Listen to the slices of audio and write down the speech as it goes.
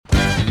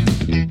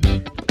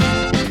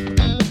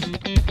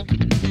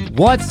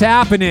What's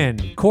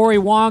happening? Corey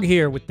Wong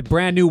here with the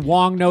brand new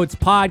Wong Notes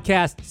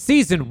podcast,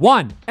 Season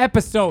 1,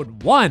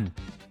 Episode 1.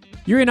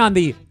 You're in on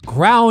the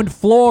ground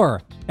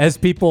floor, as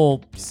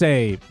people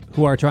say,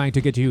 who are trying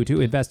to get you to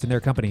invest in their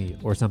company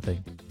or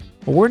something.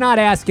 But we're not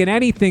asking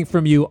anything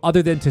from you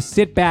other than to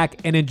sit back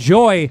and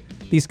enjoy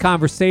these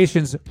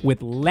conversations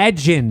with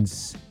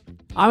legends.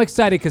 I'm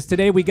excited because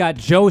today we got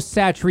Joe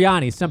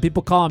Satriani. Some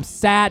people call him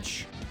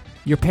Satch.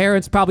 Your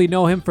parents probably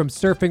know him from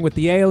Surfing with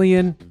the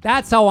Alien.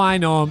 That's how I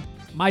know him.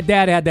 My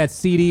dad had that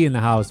CD in the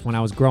house when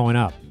I was growing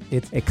up.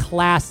 It's a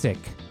classic,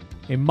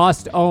 a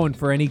must-own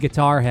for any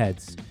guitar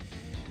heads.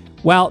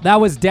 Well,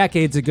 that was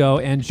decades ago,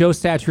 and Joe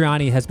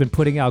Satriani has been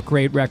putting out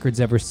great records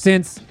ever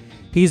since.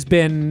 He's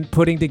been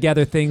putting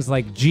together things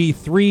like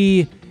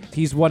G3.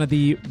 He's one of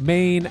the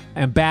main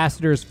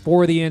ambassadors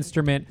for the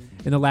instrument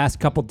in the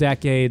last couple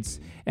decades,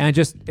 and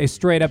just a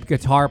straight-up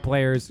guitar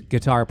player.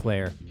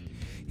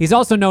 He's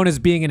also known as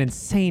being an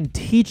insane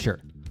teacher.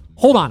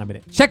 Hold on a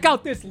minute. Check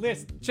out this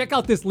list.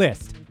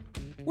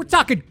 We're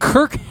talking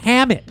Kirk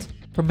Hammett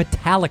from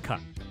Metallica.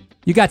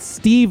 You got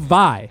Steve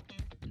Vai.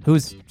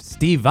 Who's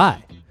Steve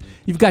Vai?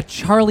 You've got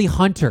Charlie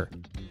Hunter,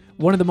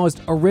 one of the most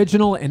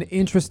original and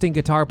interesting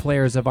guitar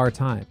players of our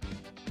time.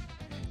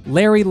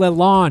 Larry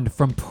Lalonde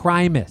from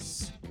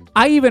Primus.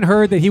 I even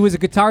heard that he was a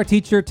guitar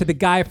teacher to the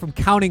guy from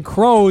Counting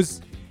Crows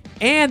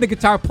and the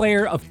guitar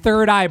player of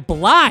Third Eye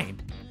Blind.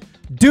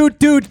 Do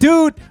you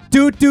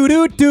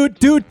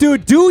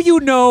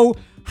know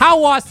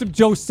how awesome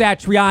Joe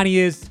Satriani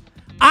is?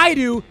 I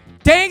do.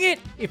 Dang it.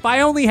 If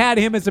I only had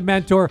him as a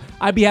mentor,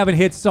 I'd be having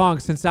hit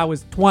songs since I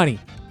was 20.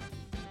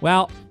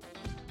 Well,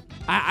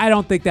 I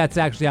don't think that's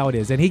actually how it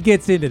is. And he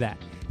gets into that.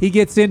 He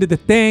gets into the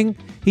thing.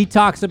 He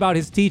talks about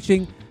his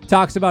teaching,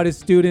 talks about his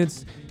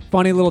students.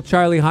 Funny little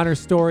Charlie Hunter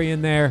story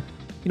in there.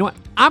 You know what?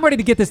 I'm ready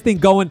to get this thing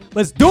going.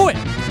 Let's do it.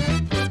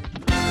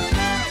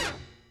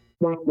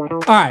 All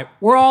right,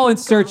 we're all in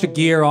search of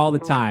gear all the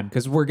time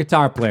because we're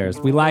guitar players.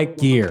 We like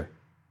gear.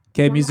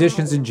 Okay,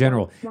 musicians in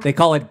general. They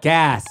call it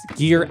GAS,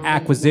 Gear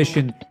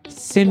Acquisition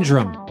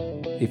Syndrome,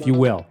 if you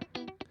will.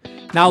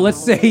 Now,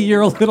 let's say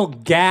you're a little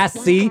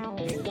gassy.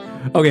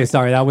 Okay,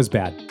 sorry, that was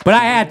bad. But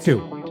I had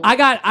to. I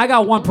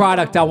got one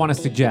product I want to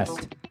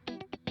suggest.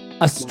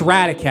 A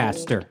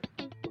Stratocaster.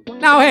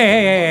 Now,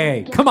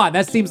 hey. Come on,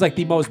 that seems like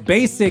the most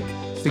basic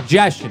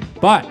suggestion.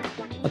 But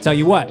I'll tell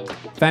you what.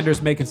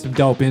 Fender's making some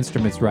dope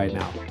instruments right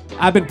now.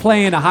 I've been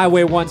playing a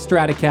Highway 1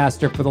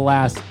 Stratocaster for the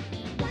last,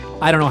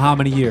 I don't know how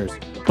many years.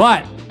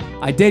 But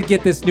I did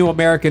get this new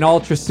American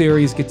Ultra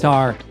Series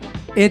guitar.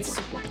 It's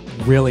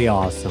really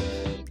awesome.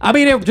 I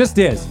mean, it just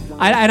is.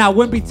 And I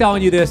wouldn't be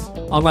telling you this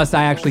unless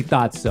I actually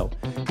thought so.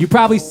 You've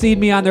probably seen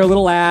me on their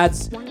little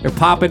ads. They're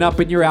popping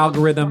up in your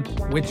algorithm,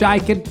 which I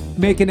can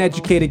make an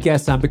educated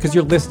guess on because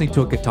you're listening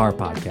to a guitar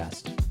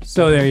podcast.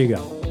 So there you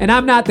go. And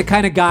I'm not the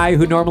kind of guy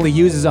who normally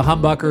uses a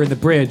humbucker in the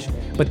bridge,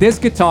 but this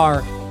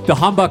guitar, the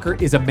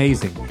humbucker is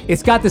amazing.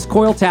 It's got this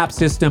coil tap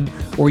system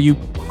where you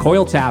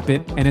coil tap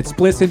it and it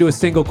splits into a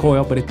single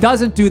coil, but it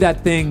doesn't do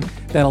that thing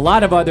that a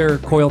lot of other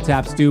coil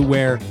taps do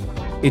where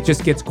it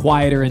just gets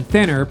quieter and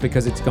thinner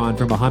because it's gone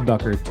from a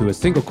humbucker to a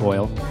single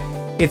coil.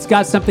 It's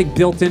got something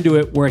built into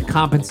it where it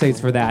compensates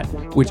for that,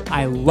 which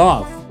I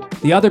love.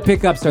 The other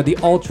pickups are the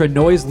ultra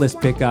noiseless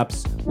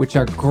pickups, which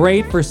are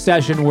great for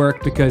session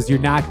work because you're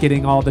not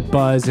getting all the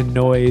buzz and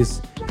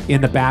noise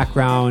in the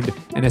background,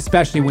 and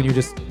especially when you're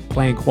just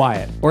playing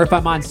quiet. Or if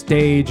I'm on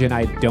stage and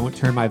I don't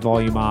turn my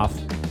volume off,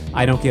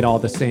 I don't get all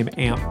the same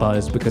amp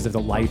buzz because of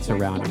the lights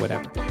around or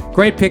whatever.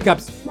 Great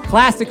pickups,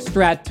 classic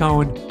Strat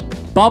tone,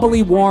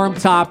 bubbly warm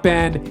top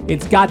end.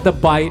 It's got the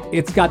bite,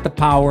 it's got the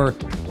power.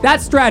 That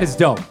Strat is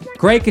dope.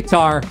 Great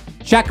guitar.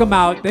 Check them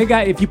out.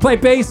 If you play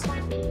bass,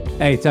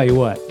 hey, tell you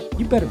what.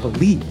 You better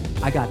believe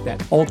I got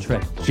that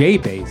Ultra J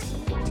bass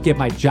to get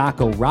my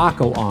Jocko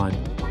Rocco on,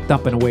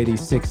 thumping away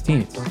these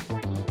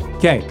 16ths.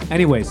 Okay,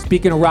 anyway,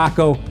 speaking of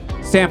Rocco,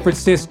 San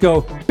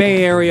Francisco,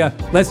 Bay Area,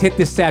 let's hit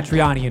this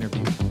Satriani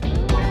interview.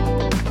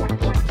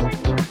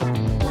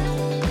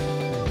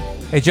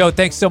 Hey, Joe,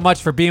 thanks so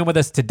much for being with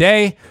us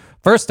today.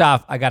 First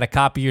off, I got a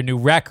copy of your new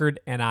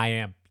record, and I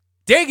am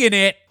digging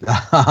it.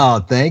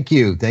 Oh, thank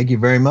you. Thank you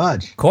very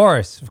much. Of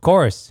course.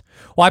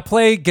 Well, I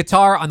play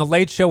guitar on The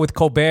Late Show with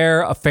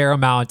Colbert a fair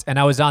amount, and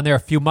I was on there a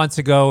few months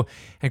ago,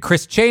 and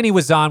Chris Chaney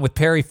was on with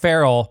Perry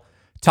Farrell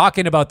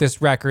talking about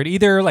this record,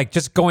 either like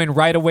just going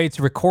right away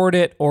to record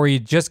it or he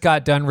just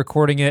got done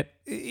recording it.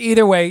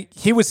 Either way,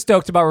 he was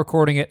stoked about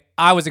recording it.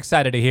 I was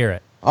excited to hear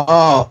it.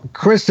 Oh,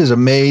 Chris is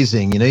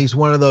amazing. You know, he's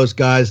one of those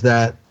guys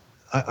that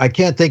I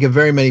can't think of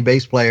very many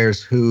bass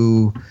players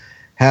who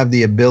have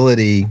the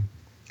ability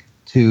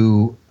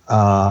to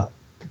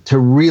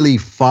really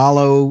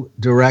follow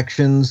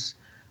directions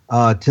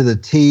to the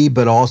T,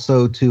 but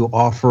also to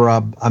offer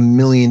up a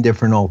million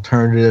different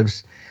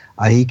alternatives.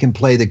 He can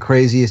play the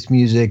craziest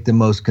music. The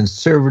most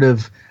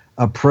conservative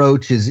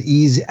approach is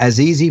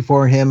easy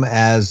for him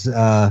as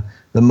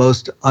the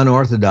most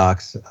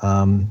unorthodox.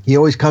 He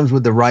always comes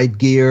with the right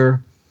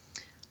gear.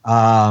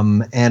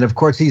 And of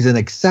course, he's an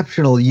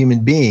exceptional human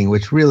being,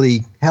 which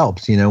really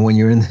helps, when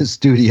you're in the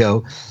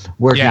studio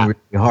working really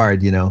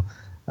hard,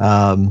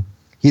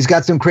 He's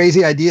got some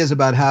crazy ideas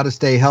about how to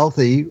stay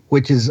healthy,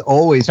 which is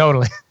always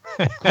totally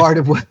part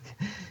of what,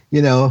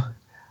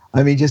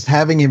 just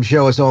having him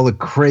show us all the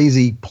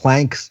crazy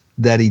planks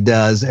that he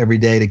does every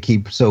day to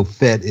keep so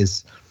fit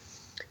is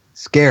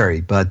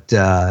scary, but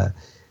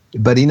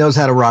he knows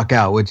how to rock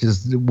out, which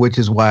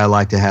is why I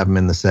like to have him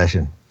in the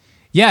session.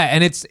 Yeah,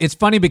 and it's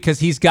funny because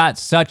he's got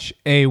such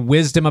a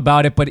wisdom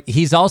about it, but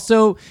he's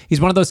one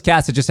of those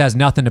cats that just has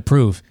nothing to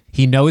prove.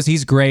 He knows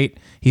he's great.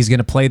 He's going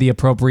to play the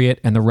appropriate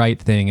and the right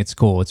thing. It's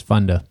cool. It's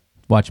fun to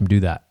watch him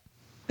do that.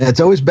 It's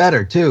always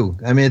better too.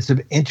 It's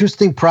an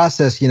interesting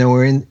process.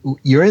 You're in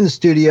the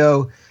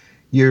studio.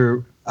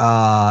 Your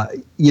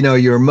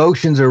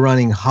emotions are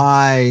running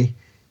high.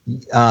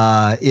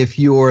 If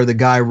you're the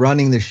guy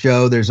running the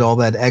show, there's all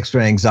that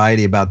extra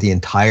anxiety about the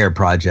entire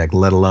project,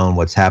 let alone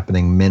what's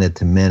happening minute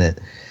to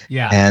minute.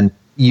 Yeah. And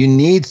you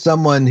need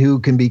someone who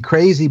can be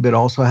crazy, but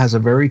also has a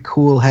very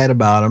cool head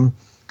about him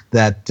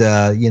that,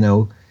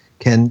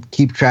 can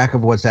keep track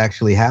of what's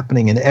actually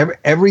happening. And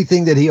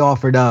everything that he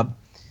offered up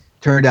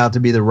turned out to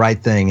be the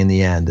right thing in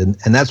the end.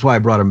 And that's why I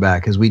brought him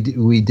back, because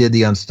we did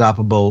the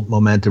Unstoppable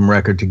Momentum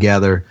record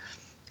together,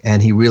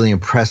 and he really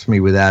impressed me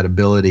with that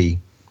ability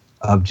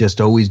of just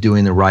always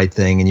doing the right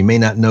thing. And you may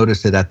not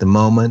notice it at the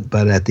moment,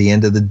 but at the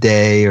end of the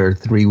day or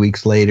 3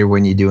 weeks later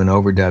when you do an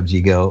overdubs,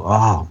 you go,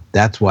 oh,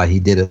 that's why he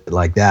did it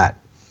like that,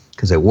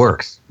 because it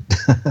works.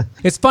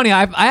 It's funny.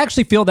 I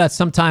actually feel that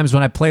sometimes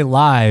when I play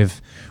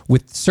live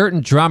with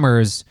certain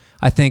drummers,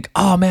 I think,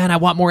 oh man, I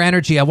want more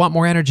energy. I want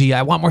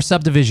more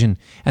Subdivision.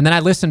 And then I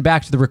listen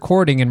back to the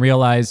recording and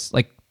realize,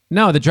 like,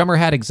 no, the drummer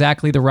had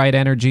exactly the right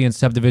energy and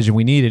Subdivision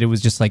we needed. It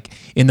was just like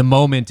in the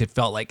moment, it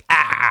felt like,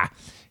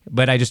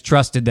 but I just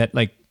trusted that,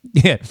 like,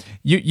 yeah,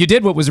 you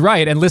did what was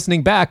right. And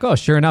listening back, oh,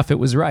 sure enough, it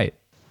was right.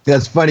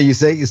 That's funny. You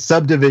say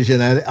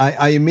Subdivision.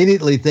 I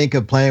immediately think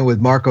of playing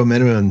with Marco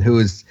Minnemann, who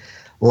is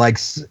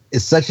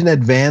such an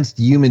advanced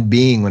human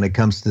being when it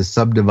comes to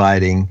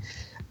subdividing.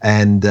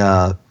 And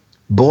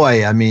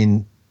boy,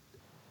 fasten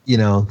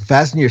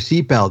your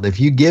seatbelt. If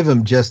you give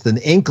him just an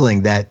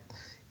inkling that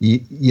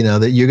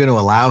that you're going to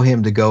allow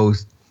him to go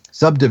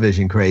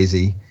Subdivision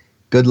crazy,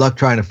 good luck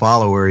trying to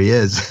follow where he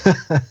is.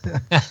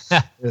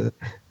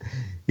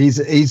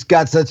 He's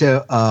got such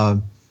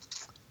a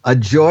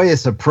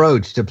joyous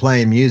approach to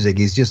playing music.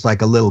 He's just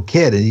like a little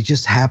kid, and he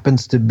just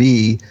happens to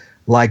be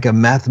like a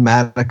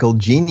mathematical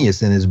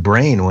genius in his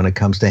brain when it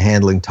comes to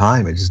handling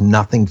time. It just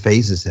nothing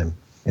phases him.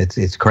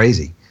 It's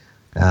crazy.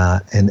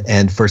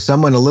 And for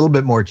someone a little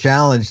bit more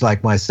challenged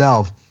like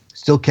myself,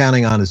 still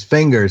counting on his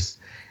fingers,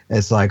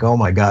 it's like, oh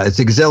my God, it's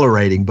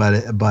exhilarating, but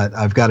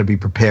I've got to be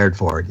prepared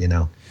for it,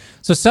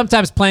 So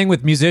sometimes playing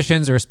with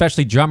musicians, or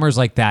especially drummers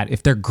like that,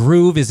 if their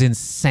groove is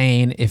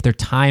insane, if their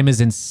time is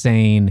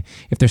insane,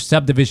 if their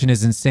Subdivision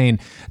is insane,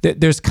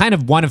 there's kind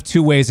of one of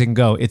two ways it can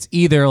go. It's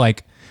either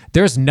like,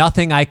 there's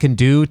nothing I can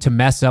do to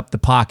mess up the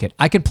pocket.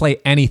 I can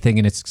play anything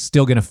and it's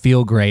still going to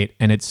feel great,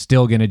 and it's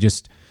still going to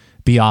just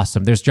be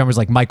awesome. There's drummers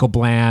like Michael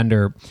Bland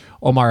or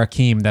Omar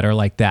Hakim that are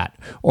like that.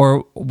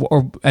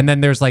 And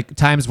then there's like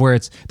times where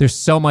there's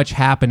so much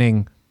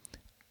happening.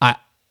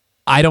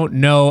 I don't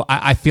know.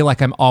 I feel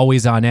like I'm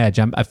always on edge.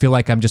 I feel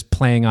like I'm just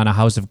playing on a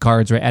house of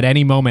cards. Right? At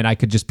any moment, I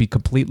could just be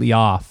completely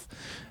off.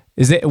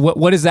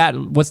 What is that?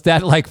 What's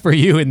that like for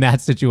you in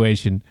that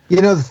situation?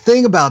 The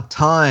thing about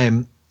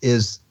time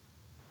is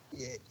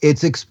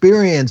it's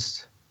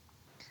experienced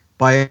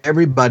by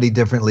everybody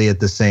differently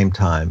at the same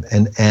time,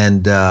 and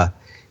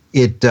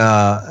it's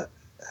a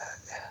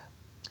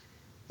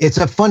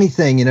funny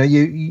thing.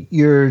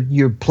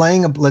 You're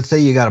playing. Let's say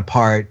you got a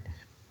part.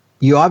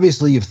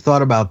 You've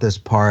thought about this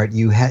part.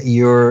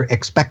 You're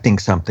expecting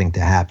something to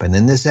happen,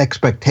 and this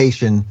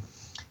expectation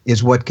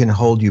is what can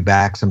hold you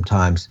back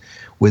sometimes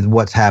with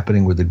what's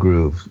happening with the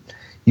groove.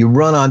 You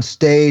run on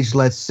stage,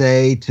 let's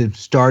say, to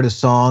start a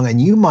song,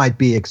 and you might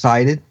be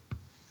excited.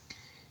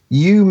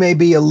 You may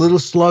be a little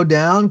slowed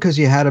down because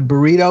you had a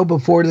burrito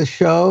before the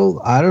show.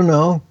 I don't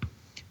know.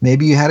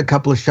 Maybe you had a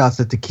couple of shots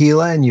of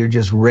tequila and you're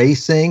just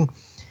racing.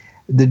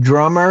 The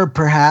drummer,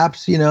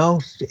 perhaps, in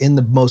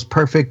the most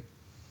perfect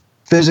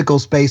physical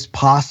space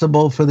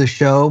possible for the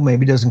show,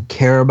 maybe doesn't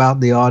care about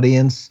the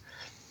audience.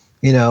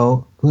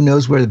 Who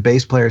knows where the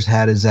bass player's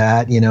hat is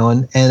at,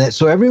 and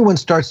so everyone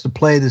starts to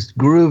play this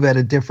groove at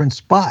a different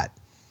spot.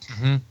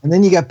 Mm-hmm. And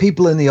then you got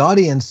people in the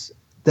audience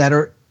that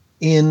are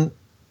in,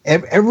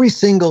 every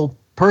single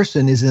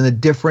person is in a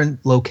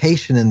different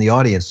location in the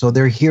audience, so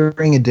they're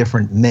hearing a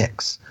different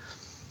mix.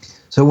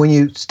 So when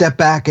you step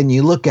back and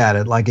you look at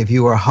it, like if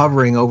you were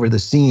hovering over the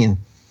scene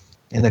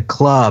in a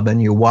club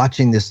and you're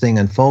watching this thing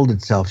unfold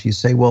itself, you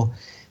say, well,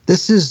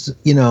 this is,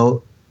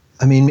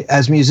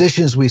 as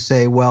musicians, we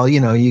say, well,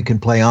 you can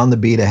play on the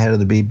beat, ahead of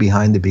the beat,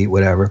 behind the beat,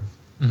 whatever,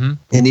 mm-hmm.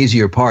 and these are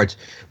your parts.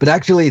 But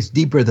actually, it's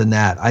deeper than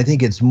that. I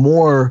think it's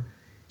more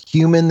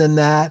human than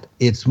that.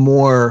 It's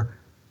more,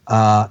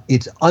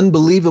 it's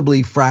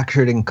unbelievably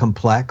fractured and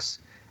complex.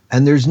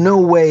 And there's no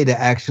way to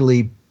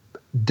actually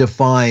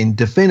define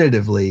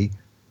definitively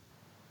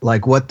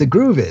like what the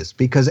groove is,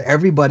 because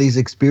everybody's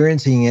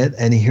experiencing it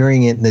and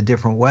hearing it in a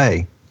different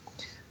way.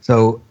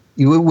 So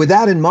with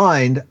that in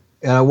mind,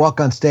 I walk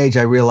on stage,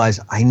 I realize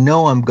I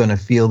know I'm going to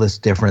feel this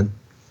different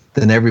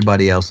than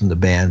everybody else in the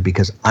band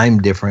because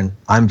I'm different.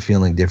 I'm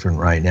feeling different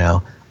right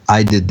now.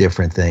 I did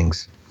different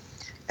things.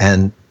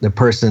 And the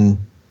person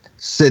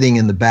sitting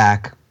in the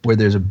back where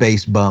there's a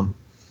bass bump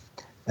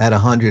at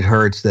 100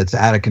 hertz that's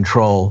out of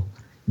control,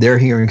 they're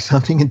hearing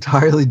something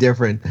entirely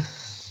different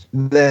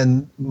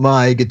than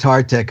my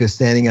guitar tech who's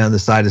standing on the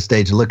side of the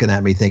stage looking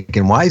at me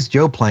thinking, why is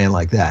Joe playing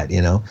like that?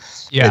 You know?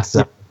 Yeah.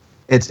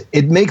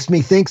 It makes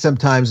me think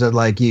sometimes that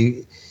like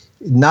you,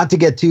 not to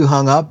get too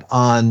hung up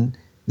on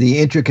the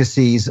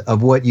intricacies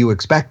of what you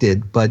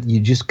expected, but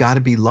you just got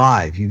to be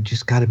live. You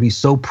just got to be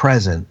so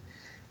present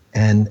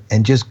and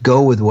just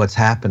go with what's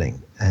happening.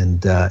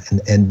 And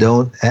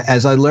don't,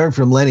 as I learned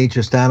from Lenny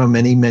Tristano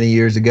many, many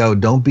years ago,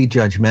 don't be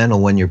judgmental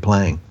when you're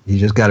playing. You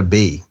just got to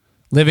be.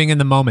 Living in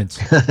the moment.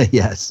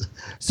 Yes.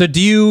 So do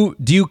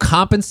you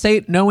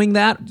compensate knowing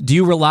that? Do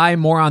you rely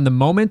more on the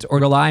moment or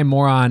rely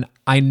more on,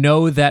 I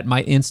know that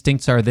my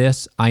instincts are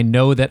this, I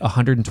know that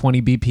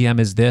 120 BPM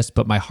is this,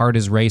 but my heart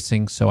is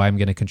racing, so I'm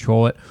going to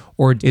control it?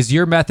 Or is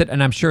your method,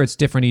 and I'm sure it's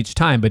different each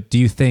time, but do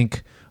you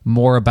think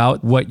more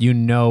about what you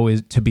know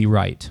is to be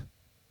right?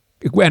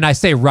 And I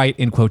say right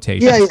in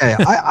quotations. Yeah.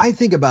 I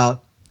think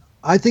about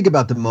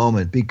the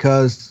moment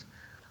because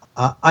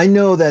I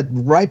know that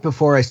right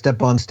before I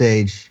step on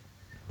stage,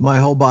 my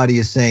whole body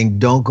is saying,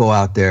 don't go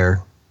out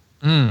there,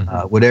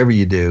 whatever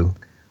you do.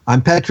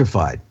 I'm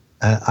petrified.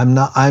 I'm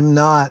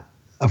not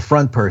a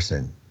front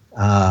person.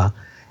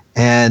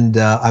 And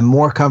I'm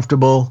more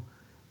comfortable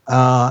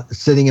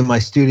sitting in my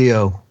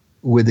studio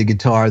with the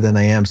guitar than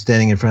I am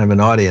standing in front of an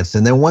audience.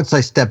 And then once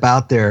I step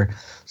out there,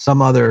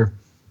 some other,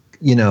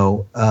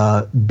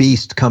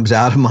 beast comes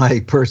out of my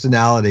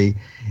personality.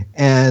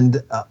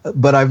 And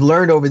but I've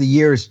learned over the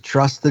years,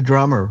 trust the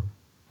drummer.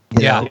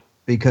 You know,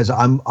 because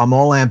I'm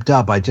all amped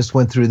up. I just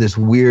went through this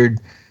weird,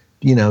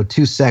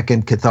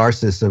 2-second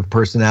catharsis of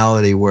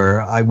personality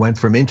where I went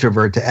from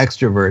introvert to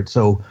extrovert.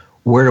 So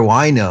where do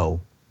I know,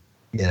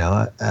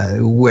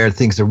 where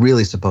things are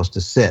really supposed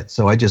to sit?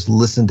 So I just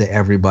listen to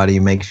everybody,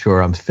 make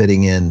sure I'm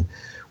fitting in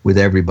with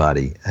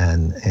everybody.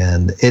 And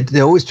it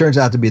always turns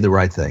out to be the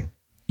right thing.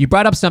 You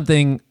brought up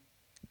something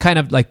kind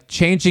of like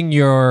changing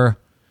your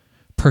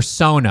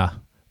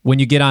persona when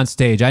you get on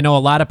stage. I know a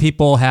lot of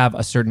people have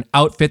a certain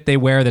outfit they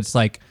wear that's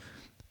like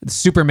the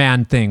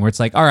Superman thing, where it's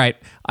like, all right,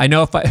 I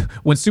know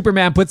when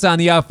Superman puts on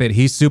the outfit,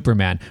 he's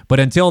Superman. But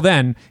until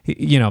then,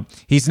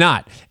 he's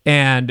not.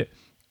 And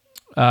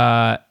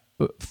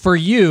for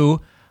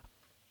you,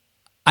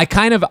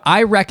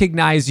 I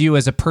recognize you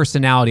as a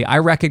personality. I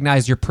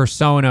recognize your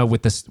persona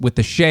with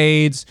the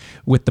shades,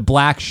 with the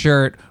black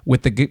shirt,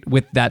 with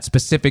that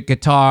specific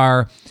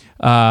guitar,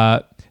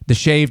 the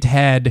shaved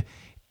head.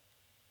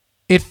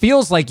 It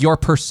feels like your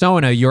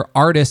persona, your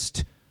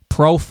artist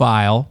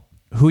profile,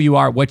 who you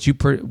are, what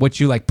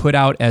you like put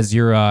out as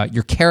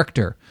your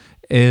character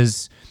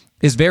is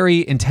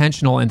very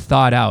intentional and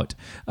thought out.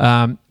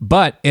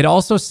 But it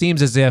also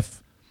seems as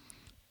if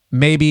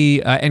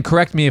maybe, and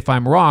correct me if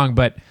I'm wrong,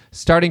 but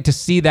starting to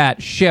see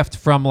that shift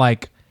from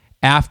like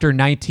after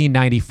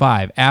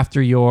 1995,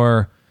 after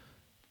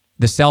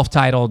the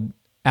self-titled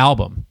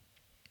album,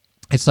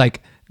 it's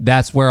like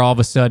that's where all of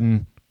a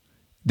sudden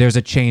there's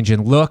a change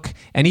in look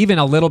and even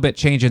a little bit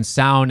change in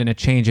sound and a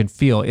change in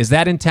feel. Is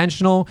that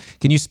intentional?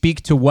 Can you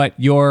speak to what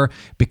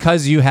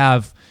because you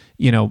have,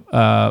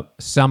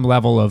 some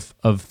level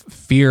of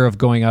fear of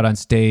going out on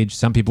stage.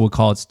 Some people would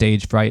call it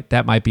stage fright.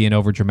 That might be an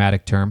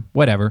overdramatic term,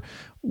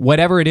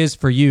 whatever it is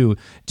for you.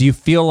 Do you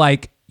feel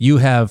like you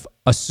have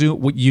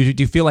do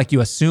you feel like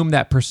you assume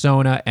that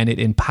persona and it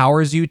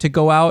empowers you to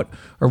go out,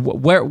 or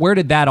where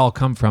did that all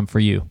come from for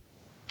you?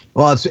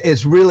 Well,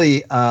 it's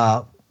really,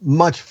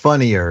 much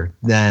funnier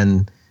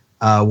than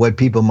what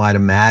people might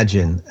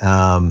imagine.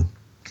 The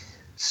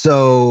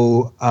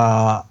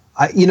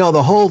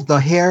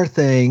hair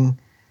thing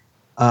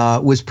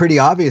was pretty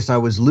obvious. I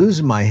was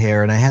losing my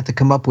hair, and I had to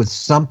come up with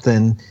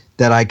something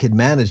that I could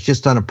manage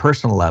just on a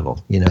personal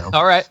level.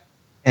 All right.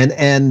 And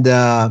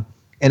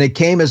it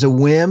came as a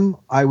whim.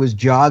 I was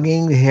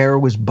jogging, the hair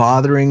was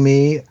bothering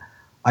me.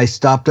 I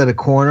stopped at a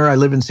corner. I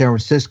live in San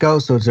Francisco,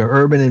 so it's an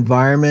urban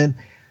environment.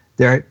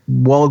 There,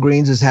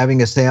 Walgreens is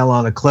having a sale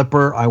on a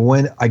clipper. I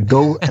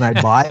go and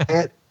I buy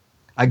it.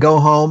 I go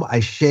home, I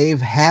shave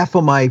half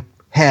of my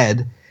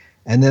head,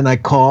 and then I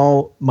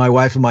call my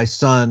wife and my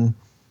son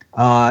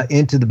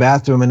into the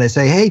bathroom, and they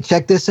say, "Hey,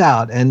 check this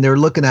out." And they're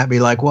looking at me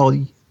like, "Well,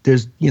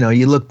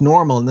 you look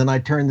normal." And then I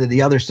turn to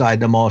the other side,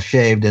 and I'm all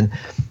shaved, and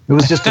it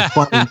was just a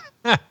funny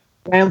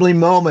family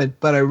moment.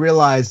 But I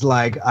realized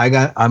like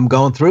I'm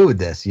going through with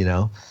this,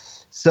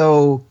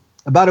 So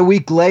about a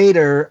week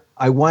later,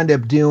 I wound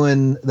up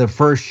doing the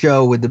first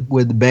show with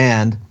the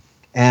band,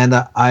 and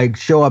I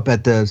show up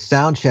at the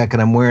sound check,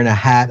 and I'm wearing a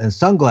hat and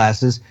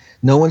sunglasses.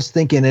 No one's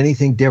thinking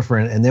anything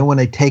different. And then when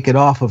I take it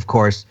off, of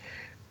course,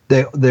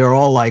 they're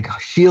all like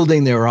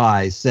shielding their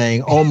eyes,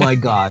 saying, "Oh my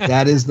God,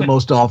 that is the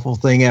most awful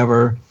thing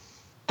ever.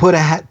 Put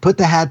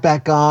the hat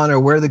back on, or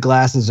wear the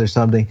glasses or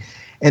something."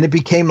 And it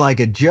became like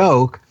a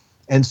joke.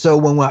 And so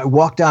when I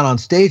walked out on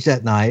stage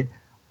that night,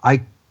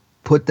 I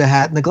put the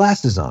hat and the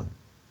glasses on,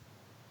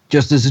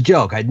 just as a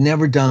joke. I'd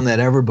never done that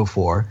ever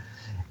before.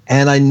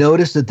 And I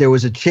noticed that there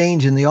was a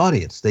change in the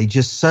audience. They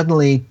just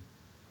suddenly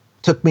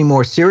took me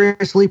more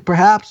seriously,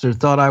 perhaps, or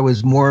thought I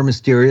was more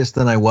mysterious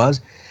than I was.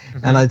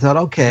 Mm-hmm. And I thought,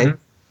 okay,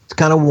 it's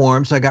kind of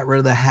warm, so I got rid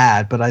of the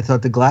hat. But I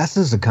thought the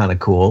glasses are kind of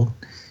cool.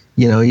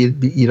 You know,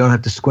 you don't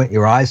have to squint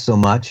your eyes so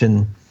much,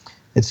 and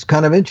it's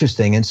kind of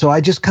interesting. And so I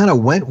just kind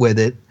of went with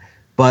it.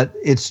 But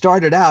it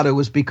started out, it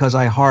was because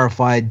I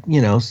horrified,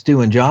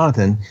 Stu and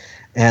Jonathan,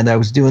 and I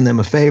was doing them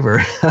a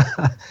favor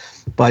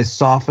by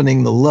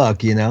softening the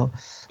look,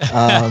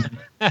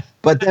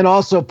 But then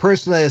also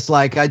personally, it's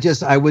like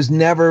I was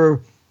never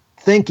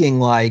thinking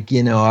like,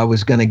 I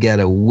was going to get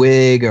a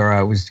wig, or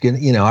I was going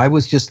to, I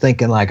was just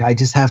thinking like, I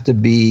just have to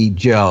be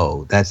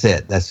Joe. That's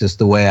it. That's just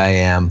the way I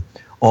am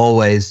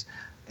always.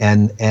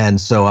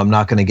 And so I'm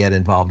not going to get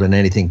involved in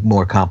anything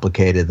more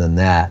complicated than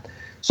that.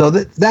 So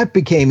that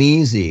became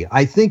easy.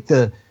 I think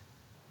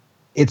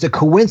it's a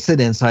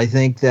coincidence, I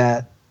think,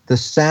 that the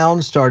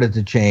sound started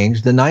to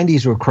change. The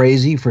 90s were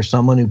crazy for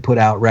someone who put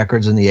out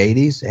records in the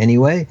 80s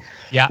anyway.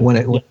 Yeah. When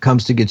it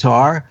comes to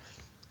guitar.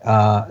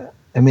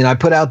 I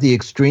put out The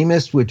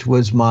Extremist, which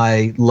was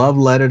my love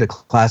letter to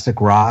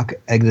classic rock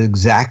at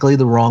exactly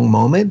the wrong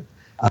moment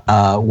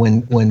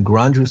when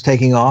grunge was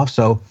taking off.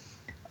 So,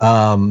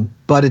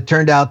 but it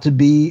turned out to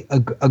be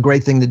a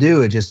great thing to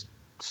do. It just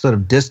sort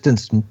of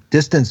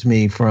distanced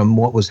me from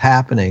what was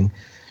happening.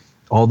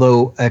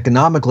 Although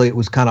economically it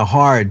was kind of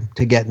hard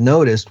to get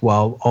noticed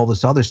while all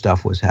this other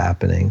stuff was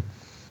happening.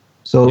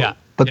 So,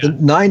 the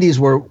 90s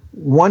were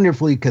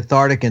wonderfully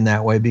cathartic in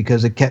that way,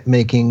 because it kept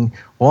making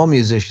all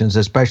musicians,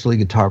 especially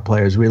guitar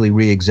players, really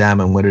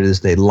re-examine what it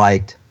is they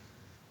liked,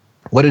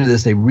 what it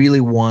is they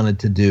really wanted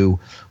to do,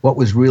 what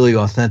was really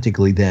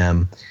authentically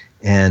them,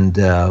 and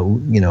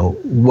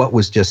what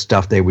was just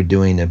stuff they were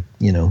doing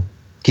to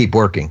keep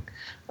working.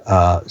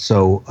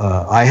 So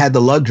I had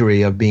the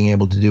luxury of being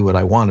able to do what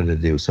I wanted to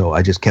do, so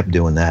I just kept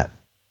doing that.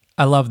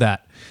 I love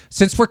that.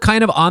 Since we're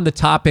kind of on the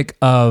topic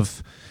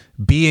of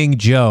being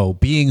Joe,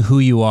 being who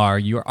you are,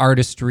 your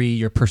artistry,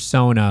 your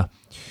persona,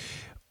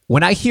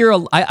 when I hear,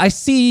 I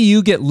see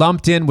you get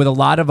lumped in with a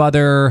lot of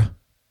other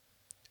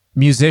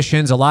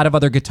musicians, a lot of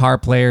other guitar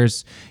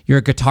players. You're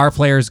a guitar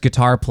player's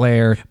guitar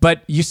player,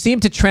 but you seem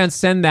to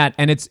transcend that,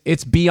 and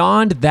it's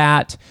beyond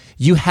that.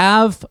 You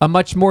have a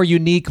much more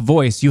unique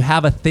voice. You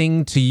have a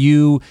thing to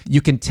you.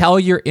 You can tell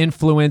your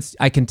influence.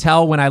 I can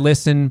tell when I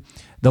listen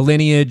the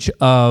lineage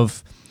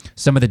of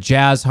some of the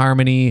jazz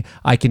harmony.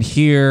 I can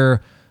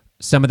hear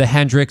some of the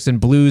Hendrix and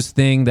blues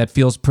thing that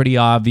feels pretty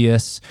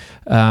obvious.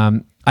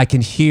 I can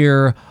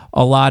hear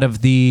a lot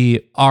of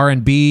the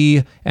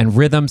R&B and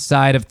rhythm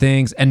side of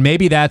things, and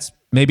maybe that's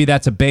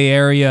a Bay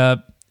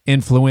Area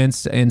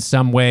influence in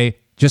some way,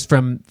 just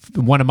from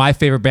one of my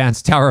favorite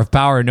bands, Tower of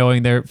Power,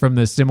 knowing they're from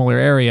the similar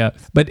area.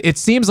 But it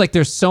seems like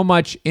there's so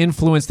much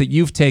influence that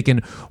you've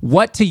taken.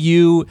 What to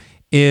you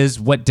is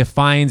what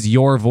defines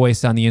your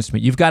voice on the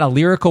instrument? You've got a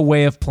lyrical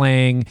way of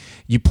playing.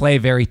 You play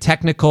very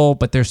technical,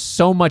 but there's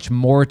so much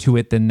more to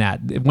it than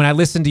that. When I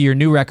listen to your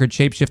new record,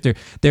 Shapeshifter,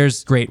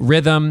 there's great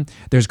rhythm.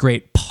 There's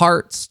great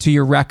parts to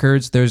your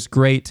records. There's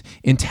great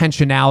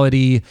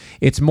intentionality.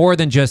 It's more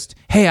than just,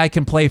 hey, I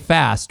can play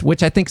fast,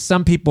 which I think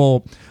some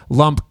people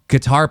lump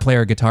guitar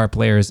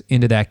players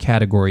into that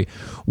category.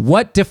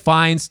 What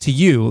defines to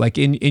you, like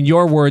in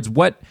your words,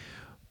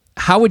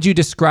 how would you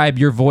describe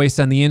your voice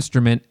on the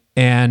instrument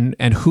and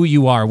who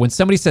you are? When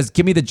somebody says,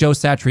 give me the Joe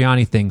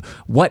Satriani thing,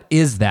 what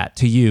is that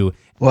to you?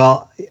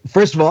 Well,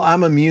 first of all,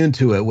 I'm immune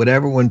to it.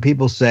 When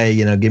people say,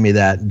 give me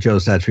that Joe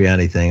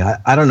Satriani thing,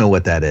 I don't know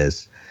what that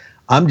is.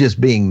 I'm just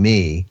being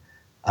me.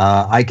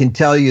 I can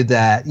tell you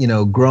that,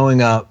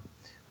 growing up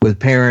with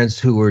parents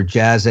who were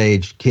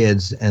jazz-age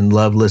kids and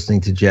loved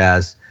listening to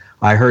jazz,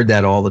 I heard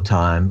that all the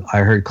time. I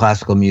heard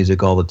classical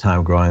music all the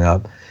time growing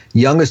up.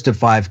 Youngest of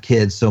 5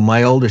 kids, so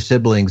my older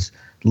siblings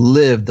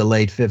lived the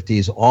late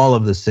 50s, all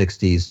of the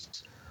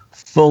 60s,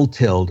 full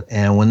tilt.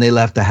 And when they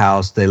left the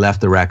house, they left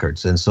the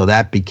records. And so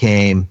that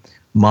became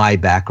my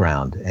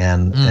background.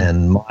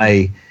 And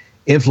my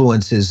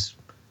influences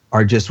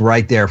are just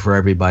right there for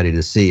everybody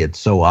to see. It's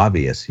so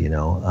obvious,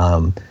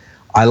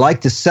 I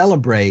like to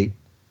celebrate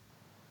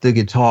the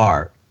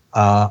guitar.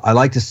 I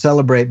like to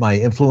celebrate my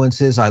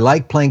influences. I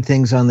like playing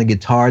things on the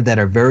guitar that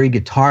are very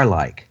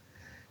guitar-like,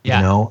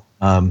 that's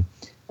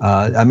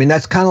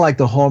kind of like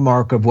the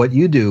hallmark of what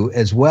you do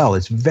as well.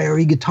 It's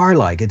very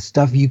guitar-like. It's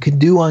stuff you can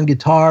do on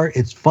guitar.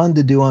 It's fun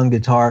to do on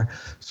guitar.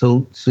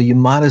 So you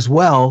might as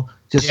well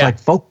just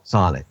focus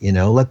on it,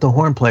 let the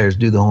horn players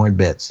do the horn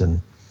bits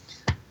and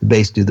the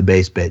bass do the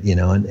bass bit,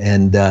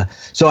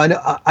 so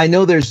I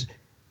know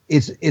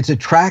it's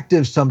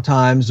attractive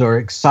sometimes or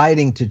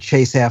exciting to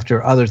chase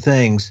after other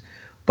things,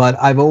 but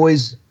I've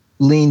always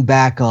leaned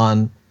back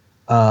on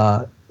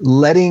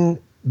letting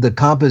the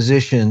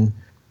composition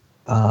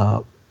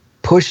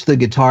push the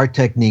guitar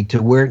technique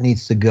to where it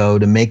needs to go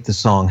to make the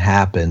song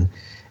happen.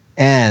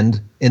 And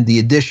in the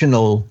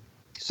additional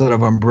sort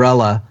of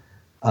umbrella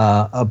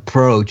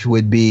approach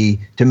would be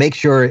to make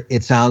sure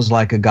it sounds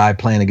like a guy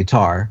playing a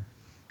guitar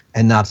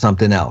and not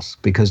something else,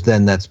 because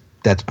then that's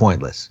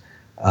pointless.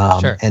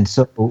 Sure. And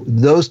so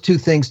those two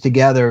things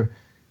together,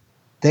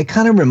 they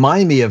kind of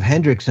remind me of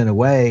Hendrix in a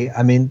way.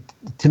 I mean,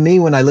 to me,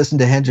 when I listened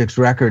to Hendrix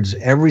records,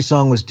 every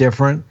song was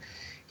different.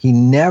 He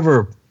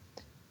never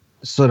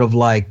sort of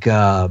like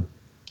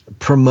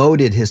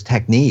promoted his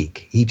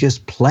technique. He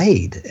just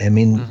played. I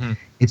mean,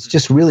 it's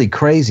just really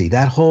crazy.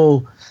 That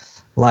whole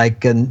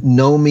like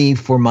know me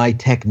for my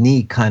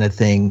technique kind of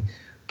thing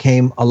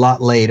came a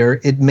lot later.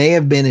 It may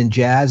have been in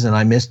jazz and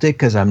I missed it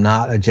because I'm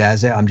not a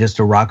jazz. I'm just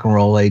a rock and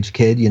roll age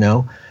kid, you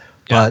know.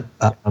 Yeah.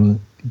 But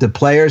the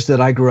players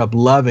that I grew up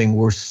loving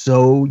were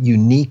so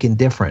unique and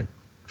different,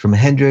 from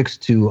Hendrix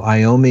to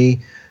Iommi,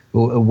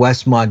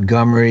 Wes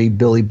Montgomery,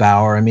 Billy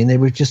Bauer. I mean, they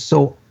were just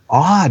so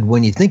odd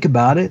when you think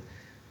about it.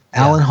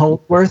 Yeah. Alan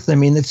Holdsworth, I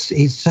mean,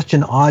 he's such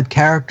an odd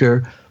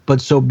character,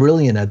 but so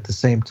brilliant at the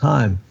same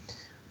time.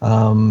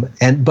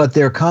 But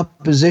their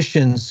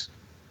compositions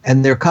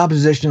and their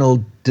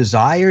compositional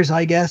desires,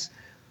 I guess,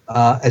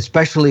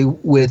 especially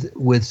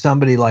with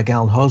somebody like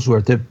Alan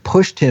Holdsworth, that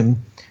pushed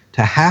him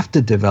to have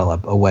to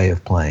develop a way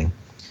of playing,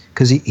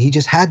 because he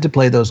just had to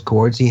play those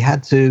chords. He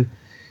had to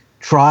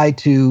try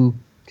to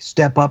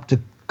step up to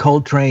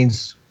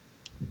Coltrane's,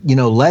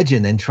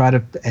 legend and try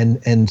to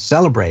and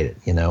celebrate it,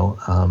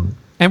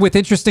 And with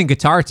interesting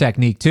guitar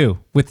technique too,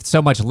 with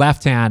so much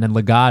left hand and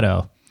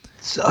legato.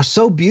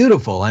 So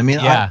beautiful. I mean,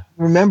 yeah.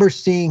 I remember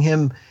seeing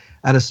him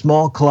at a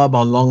small club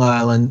on Long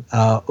Island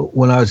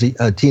when I was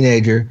a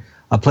teenager,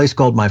 a place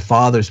called My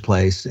Father's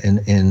Place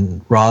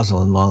in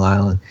Roslyn, Long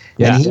Island.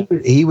 Yeah.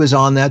 And he was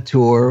on that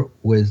tour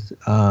with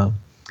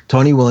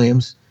Tony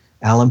Williams,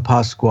 Alan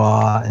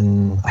Pasqua,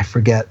 and I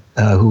forget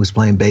who was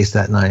playing bass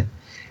that night.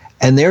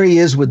 And there he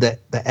is with the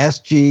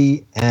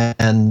SG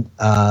and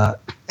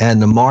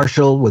the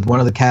Marshall with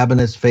one of the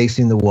cabinets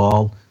facing the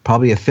wall,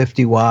 probably a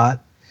 50-watt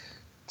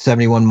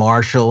 71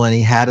 Marshall, and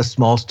he had a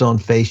small stone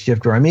face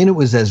shifter. I mean, it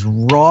was as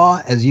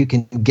raw as you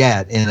can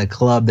get in a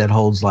club that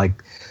holds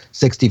like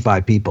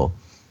 65 people.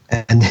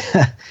 And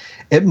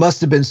it must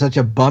have been such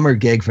a bummer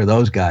gig for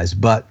those guys.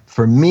 But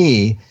for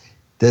me,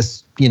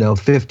 this,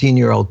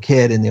 15-year-old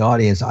kid in the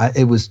audience,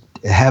 it was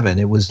heaven.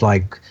 It was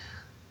like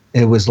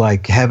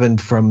heaven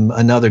from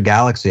another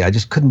galaxy. I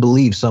just couldn't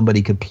believe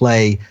somebody could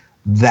play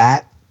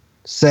that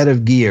set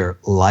of gear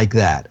like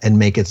that and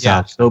make it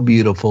sound so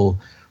beautiful,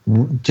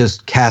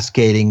 just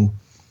cascading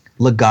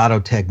legato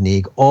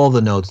technique, all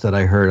the notes that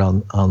I heard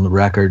on the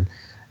record.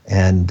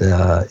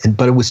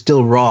 But it was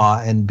still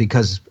raw, and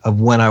because of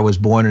when I was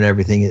born and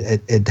everything,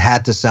 it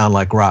had to sound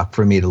like rock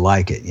for me to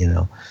like it,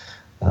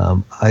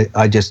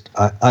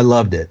 I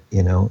loved it,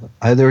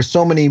 there were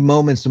so many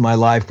moments in my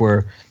life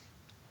where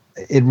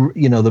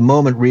the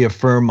moment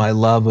reaffirmed my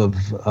love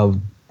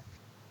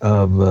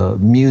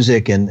of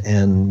music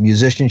and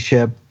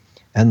musicianship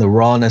and the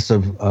rawness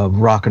of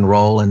rock and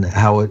roll, and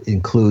how it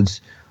includes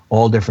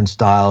all different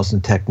styles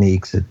and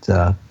techniques.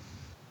 And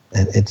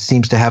it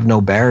seems to have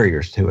no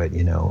barriers to it,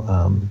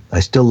 I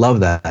still love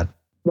that.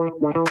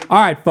 All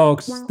right,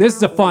 folks, this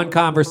is a fun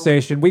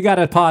conversation. We got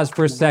to pause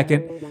for a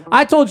second.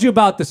 I told you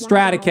about the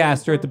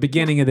Stratocaster at the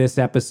beginning of this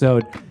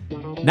episode.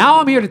 Now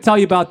I'm here to tell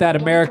you about that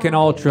American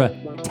Ultra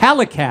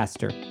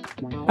Telecaster.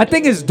 That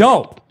thing is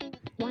dope.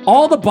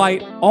 All the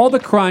bite, all the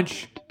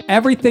crunch,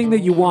 everything that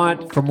you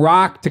want from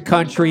rock to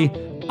country.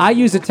 I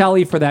use a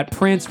Tele for that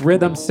Prince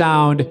rhythm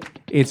sound.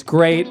 It's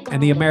great,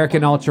 and the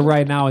American Ultra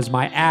right now is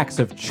my axe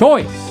of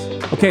choice.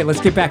 Okay,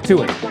 let's get back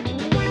to it.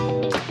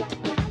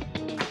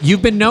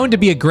 You've been known to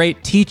be a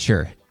great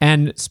teacher.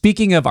 And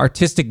speaking of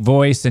artistic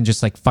voice and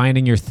just like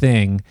finding your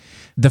thing,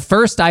 the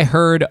first I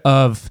heard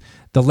of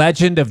the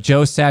legend of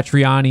Joe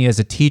Satriani as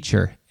a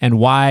teacher and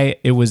why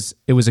it was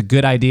a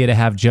good idea to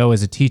have Joe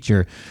as a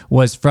teacher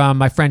was from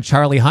my friend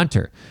Charlie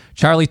Hunter.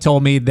 Charlie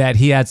told me that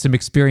he had some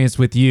experience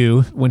with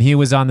you when he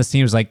was on the scene.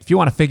 He was like, if you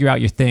want to figure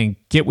out your thing,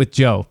 get with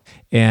Joe.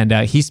 And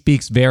he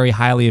speaks very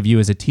highly of you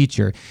as a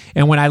teacher.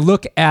 And when I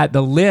look at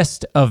the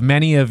list of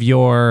many of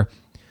your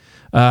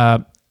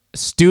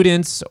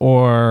students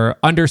or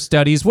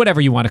understudies, whatever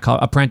you want to call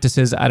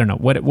apprentices, I don't know,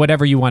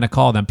 whatever you want to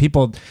call them,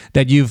 people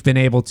that you've been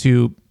able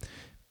to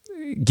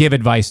give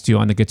advice to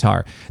on the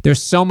guitar.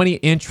 There's so many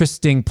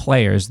interesting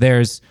players.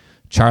 There's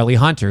Charlie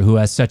Hunter, who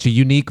has such a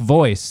unique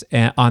voice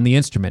on the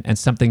instrument and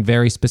something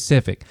very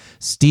specific.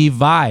 Steve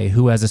Vai,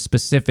 who has a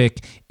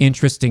specific,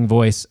 interesting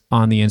voice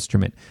on the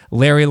instrument.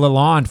 Larry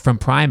Lalonde from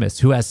Primus,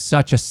 who has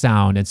such a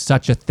sound and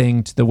such a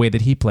thing to the way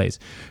that he plays.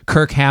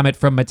 Kirk Hammett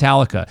from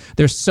Metallica.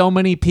 There's so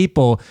many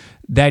people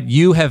that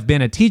you have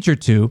been a teacher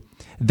to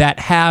that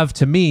have,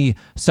 to me,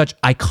 such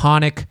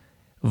iconic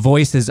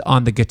voices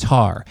on the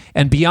guitar.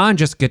 And beyond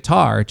just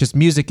guitar, just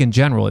music in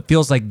general, it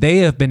feels like they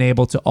have been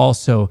able to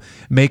also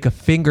make a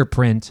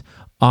fingerprint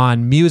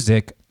on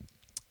music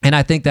And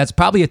I think that's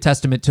probably a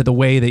testament to the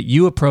way that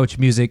you approach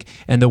music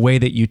and the way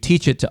that you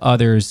teach it to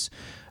others.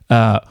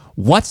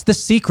 What's the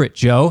secret,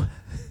 Joe?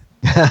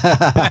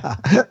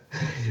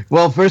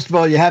 Well, first of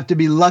all, you have to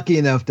be lucky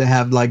enough to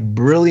have like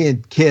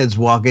brilliant kids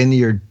walk into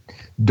your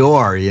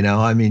door.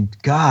 I mean,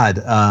 God,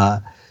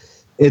 I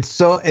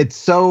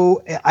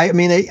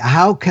mean,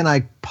 how can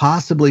I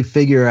possibly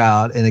figure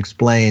out and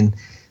explain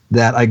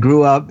that I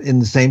grew up in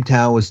the same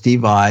town with Steve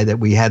Vai, that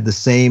we had the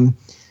same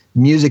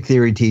music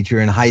theory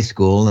teacher in high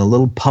school in a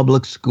little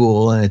public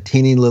school in a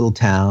teeny little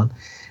town.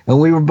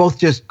 And we were both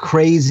just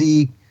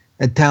crazy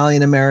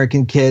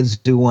Italian-American kids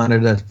who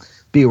wanted to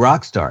be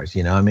rock stars.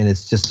 I mean,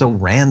 it's just so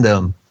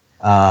random.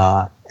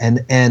 I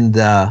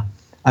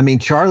mean,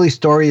 Charlie's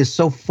story is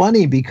so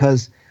funny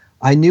because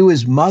I knew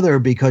his mother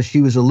because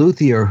she was a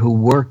luthier who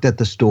worked at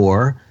the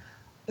store.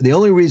 The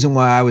only reason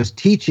why I was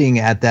teaching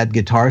at that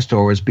guitar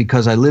store was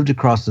because I lived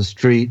across the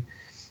street.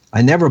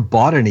 I never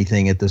bought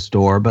anything at the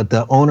store, but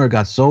the owner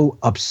got so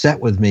upset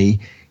with me,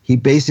 he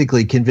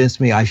basically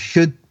convinced me I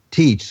should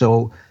teach.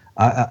 So,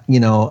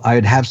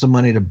 I'd have some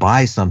money to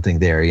buy something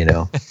there,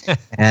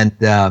 And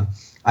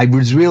I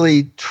was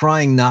really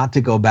trying not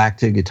to go back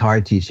to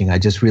guitar teaching. I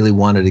just really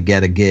wanted to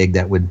get a gig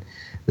that would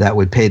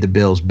pay the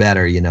bills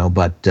better,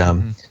 But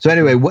so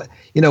anyway,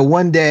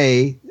 one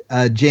day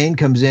Jane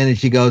comes in and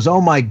she goes, "Oh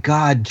my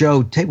God,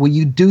 Joe, will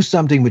you do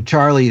something with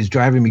Charlie? He's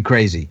driving me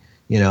crazy,"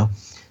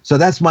 So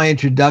that's my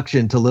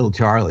introduction to little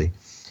Charlie.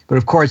 But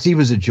of course, he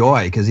was a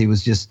joy because he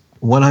was just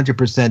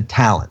 100%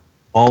 talent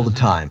all the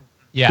time.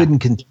 Yeah. Couldn't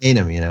contain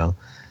him,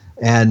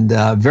 And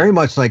very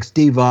much like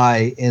Steve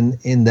Vai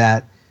in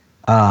that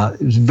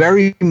he was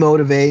very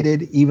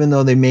motivated, even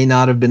though they may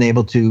not have been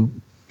able to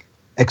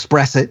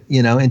express it,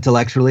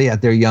 intellectually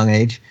at their young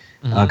age.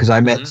 Because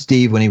I met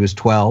Steve when he was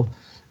 12.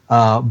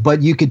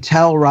 But you could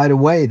tell right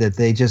away that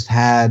they just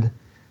had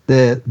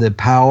the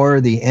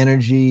power, the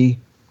energy,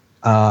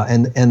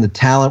 and the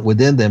talent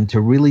within them to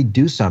really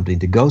do something,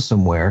 to go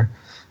somewhere.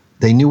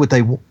 They knew what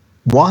they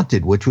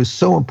wanted, which was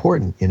so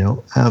important,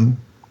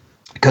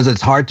 because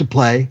it's hard to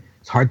play,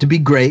 it's hard to be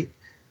great,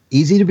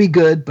 easy to be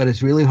good, but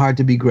it's really hard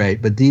to be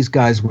great. But these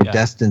guys were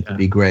destined to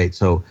be great.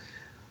 So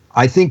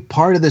I think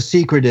part of the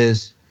secret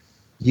is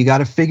you got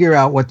to figure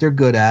out what they're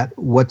good at,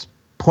 what's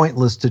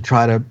pointless to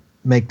try to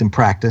make them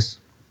practice.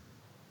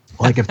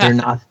 Like if they're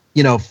not,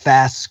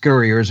 fast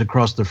scurriers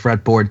across the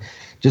fretboard,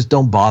 just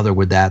don't bother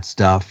with that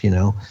stuff,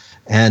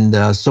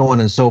 and so on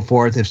and so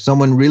forth. If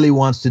someone really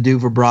wants to do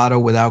vibrato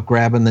without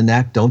grabbing the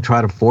neck, don't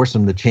try to force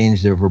them to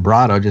change their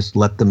vibrato. Just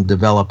let them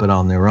develop it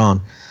on their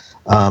own.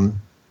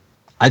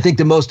 I think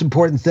the most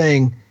important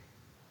thing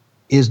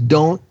is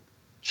don't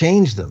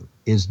change them,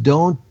 is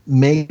don't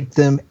make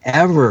them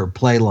ever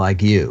play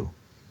like you,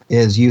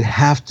 is you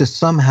have to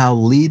somehow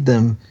lead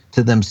them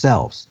to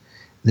themselves.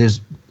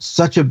 There's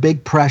such a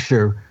big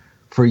pressure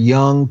for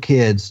young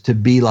kids to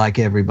be like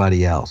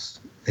everybody else.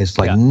 It's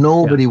like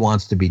nobody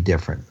wants to be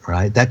different,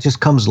 right? That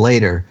just comes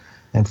later.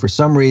 And for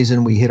some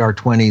reason, we hit our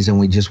 20s and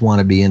we just want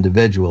to be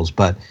individuals.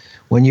 But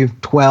when you're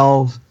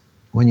 12,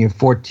 when you're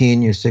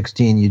 14, you're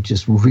 16, you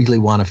just really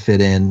want to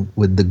fit in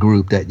with the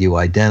group that you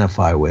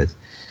identify with.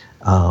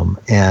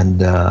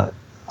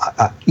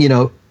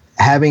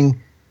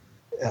 Having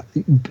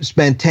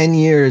spent 10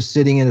 years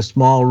sitting in a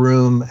small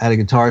room at a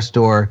guitar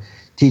store,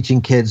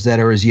 teaching kids that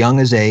are as young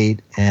as 8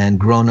 and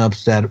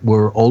grown-ups that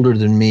were older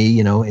than me,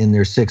 in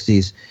their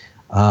 60s,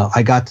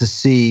 I got to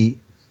see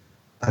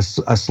a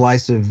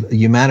slice of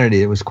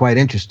humanity. It was quite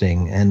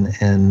interesting,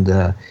 and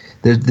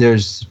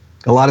there's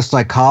a lot of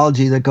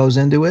psychology that goes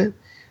into it.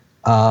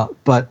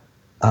 But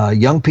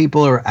young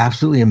people are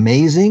absolutely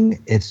amazing.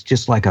 It's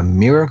just like a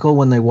miracle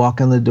when they walk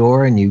in the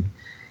door, and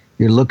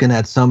you're looking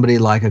at somebody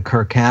like a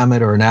Kirk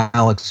Hammett or an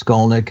Alex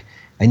Skolnick,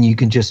 and you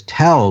can just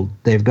tell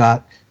they've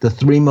got the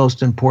 3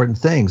 most important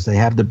things. They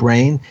have the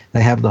brain,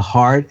 they have the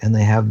heart, and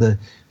they have the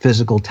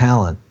physical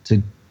talent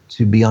to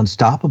be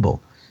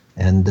unstoppable.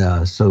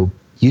 And so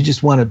you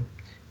just want to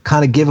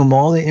kind of give them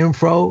all the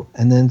info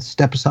and then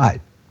step aside.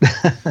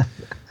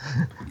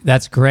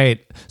 That's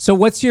great. So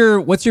what's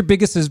your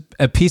biggest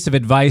piece of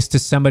advice to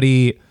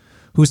somebody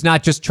who's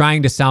not just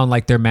trying to sound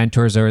like their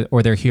mentors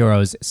or their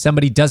heroes?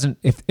 Somebody doesn't,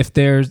 if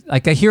there's,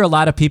 like, I hear a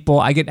lot of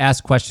people, I get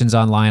asked questions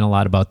online a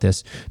lot about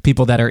this,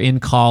 people that are in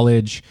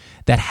college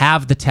that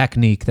have the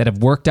technique, that have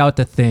worked out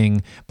the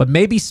thing, but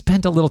maybe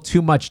spent a little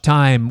too much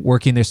time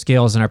working their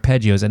scales and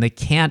arpeggios, and they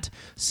can't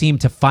seem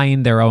to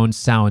find their own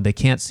sound. They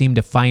can't seem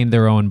to find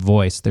their own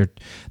voice. They're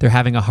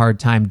having a hard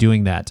time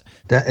doing that.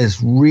 That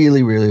is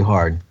really, really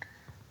hard.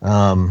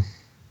 I'm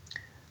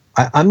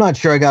not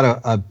sure I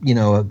got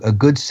a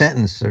good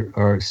sentence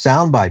or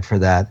soundbite for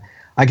that.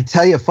 I could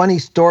tell you a funny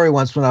story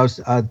once when I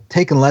was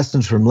taking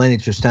lessons from Lenny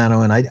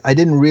Tristano, and I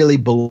didn't really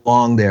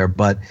belong there,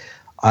 but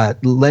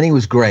Lenny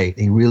was great.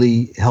 He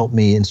really helped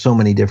me in so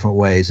many different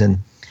ways. And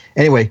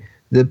anyway,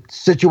 the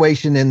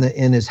situation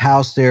in his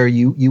house there,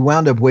 you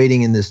wound up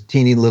waiting in this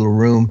teeny little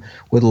room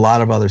with a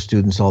lot of other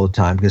students all the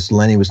time because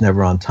Lenny was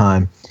never on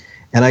time.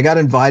 And I got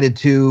invited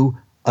to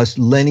a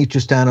Lenny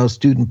Tristano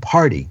student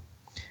party.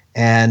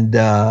 And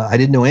I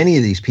didn't know any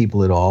of these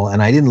people at all,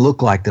 and I didn't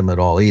look like them at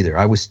all either.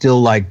 I was still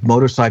like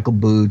Motorcycle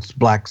Boots,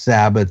 Black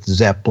Sabbath,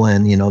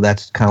 Zeppelin.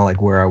 That's kind of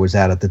like where I was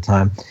at the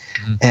time.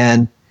 Mm-hmm.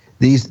 And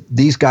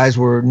these guys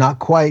were not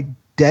quite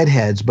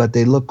Deadheads, but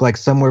they looked like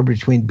somewhere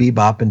between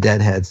bebop and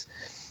Deadheads.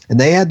 And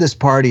they had this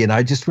party, and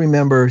I just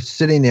remember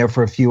sitting there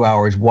for a few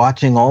hours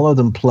watching all of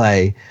them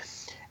play,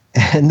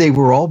 and they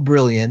were all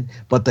brilliant,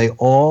 but they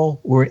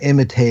all were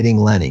imitating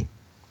Lenny.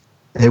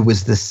 It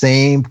was the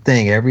same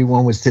thing.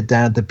 Everyone would sit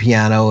down at the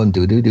piano and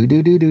do da da da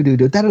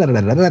da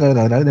da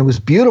da da. And it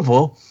was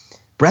beautiful,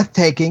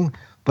 breathtaking.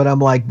 But I'm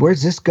like,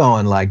 where's this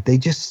going? Like, they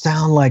just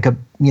sound like a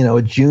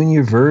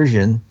junior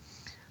version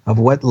of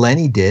what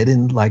Lenny did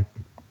in like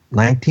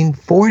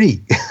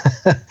 1940.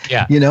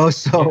 Yeah.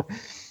 So,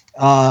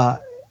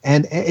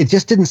 and it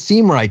just didn't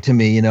seem right to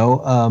me.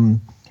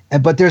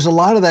 But there's a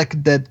lot of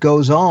that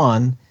goes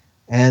on,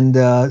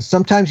 and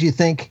sometimes you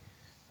think,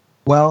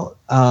 well.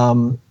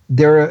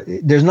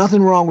 There's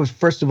nothing wrong with,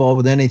 first of all,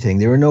 with anything.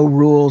 There are no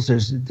rules.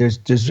 There's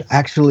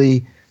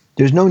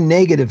no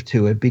negative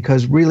to it,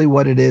 because really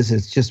what it is,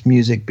 it's just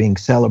music being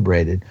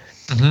celebrated.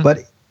 Mm-hmm.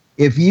 But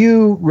if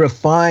you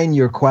refine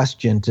your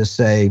question to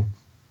say,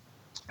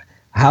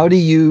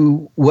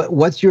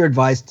 what's your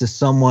advice to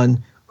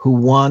someone who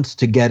wants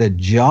to get a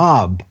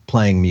job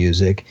playing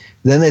music,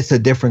 then it's a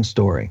different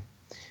story.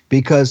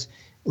 Because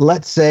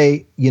let's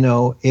say,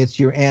 it's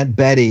your Aunt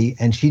Betty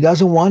and she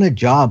doesn't want a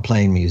job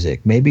playing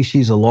music. Maybe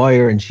she's a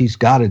lawyer and she's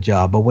got a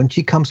job, but when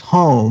she comes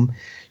home,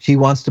 she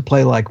wants to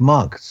play like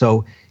Monk.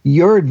 So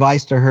your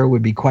advice to her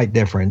would be quite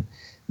different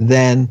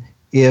than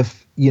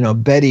if,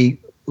 Betty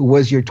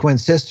was your twin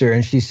sister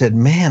and she said,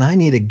 man, I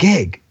need a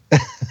gig.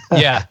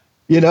 Yeah.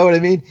 You know what I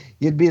mean?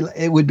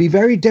 It would be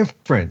very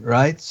different,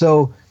 right?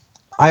 So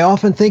I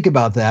often think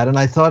about that, and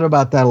I thought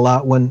about that a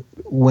lot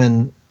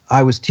when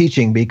I was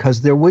teaching,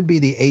 because there would be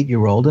the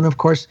 8-year-old, and of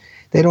course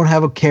they don't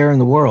have a care in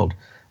the world,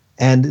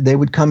 and they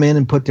would come in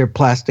and put their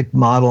plastic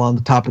model on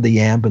the top of the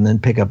amp and then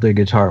pick up their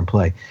guitar and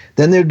play.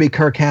 Then there'd be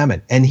Kirk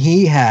Hammett, and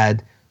he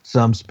had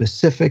some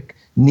specific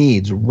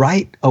needs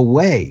right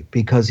away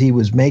because he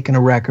was making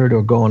a record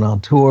or going on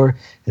tour,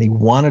 and he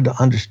wanted to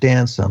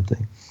understand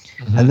something.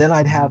 Mm-hmm. And then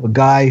I'd have a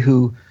guy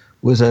who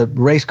was a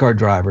race car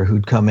driver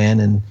who'd come in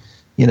and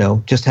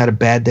just had a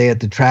bad day at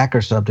the track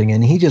or something,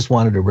 and he just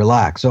wanted to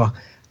relax. So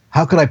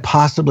how could I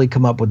possibly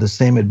come up with the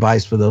same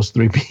advice for those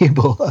three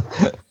people?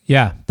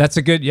 Yeah, that's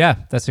a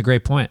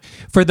great point.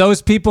 For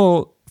those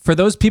people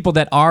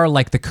that are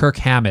like the Kirk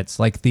Hammetts,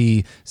 like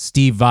the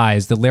Steve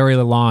Vais, the Larry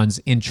Lalondes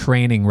in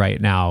training right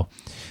now,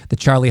 the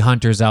Charlie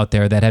Hunters out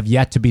there that have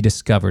yet to be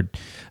discovered,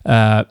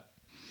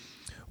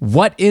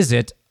 what is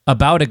it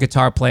about a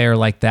guitar player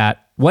like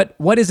that?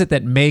 What is it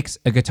that makes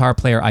a guitar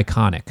player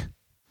iconic?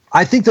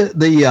 I think that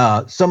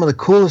the some of the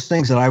coolest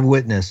things that I've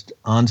witnessed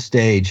on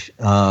stage,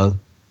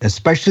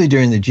 especially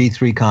during the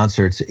G3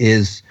 concerts,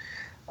 is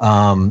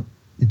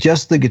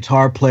just the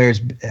guitar players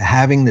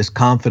having this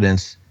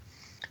confidence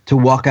to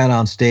walk out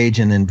on stage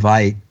and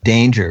invite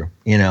danger,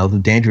 the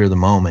danger of the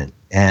moment.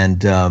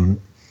 And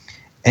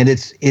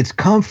it's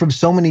come from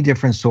so many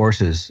different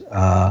sources.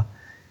 Like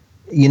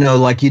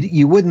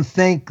you wouldn't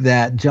think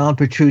that John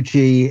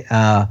Petrucci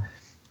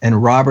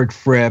and Robert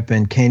Fripp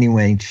and Kenny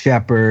Wayne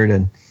Shepherd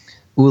and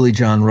Uli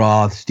John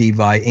Roth, Steve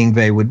Vai,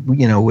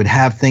 Yngwie would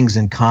have things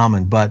in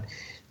common, but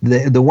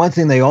the one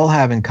thing they all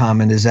have in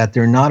common is that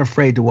they're not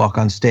afraid to walk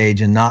on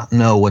stage and not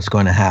know what's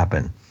going to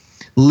happen.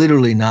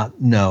 Literally not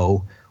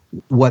know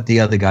what the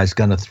other guy's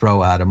going to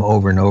throw at them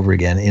over and over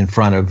again in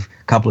front of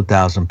a couple of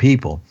thousand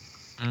people.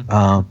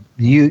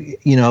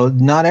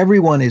 Mm-hmm. Not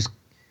everyone is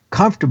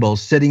comfortable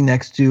sitting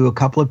next to a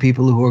couple of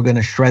people who are going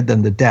to shred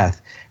them to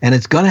death, and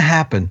it's going to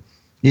happen.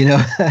 You're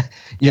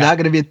not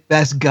going to be the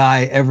best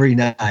guy every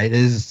night.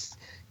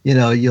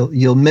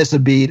 You'll miss a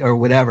beat or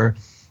whatever.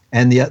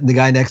 And the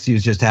guy next to you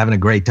is just having a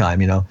great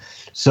time,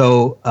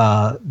 So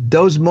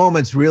those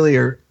moments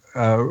really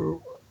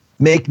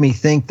make me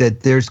think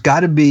that there's got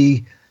to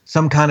be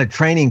some kind of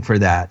training for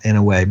that in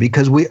a way,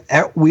 because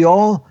we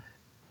all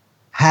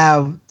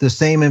have the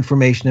same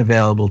information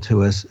available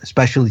to us,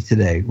 especially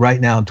today,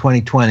 right now in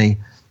 2020.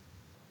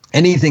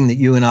 Anything that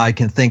you and I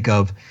can think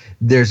of,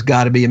 there's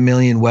got to be a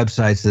million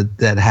websites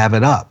that have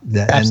it up.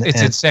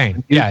 It's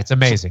insane. Yeah, it's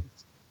amazing.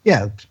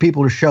 Yeah,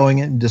 people are showing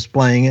it and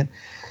displaying it.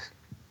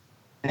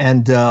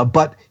 And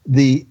but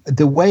the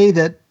way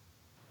that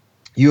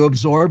you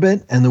absorb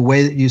it and the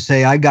way that you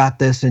say, I got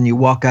this, and you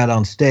walk out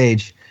on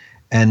stage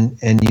and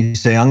you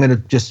say, I'm going to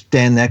just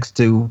stand next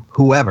to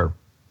whoever,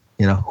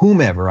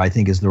 whomever, I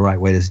think is the right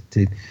way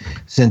to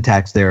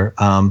syntax there.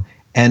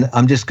 And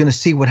I'm just going to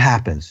see what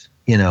happens.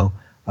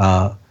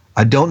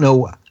 I don't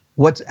know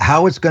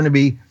how it's going to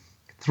be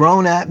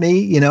thrown at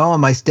me.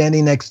 Am I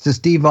standing next to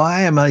Steve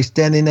Vai? Am I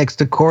standing next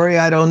to Corey?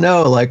 I don't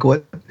know. Like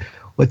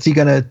what's he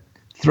going to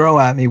throw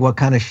at me? What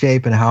kind of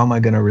shape, and how am I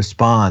going to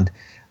respond?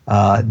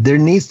 There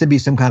needs to be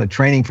some kind of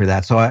training for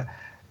that. So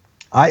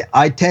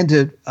I tend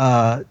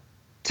to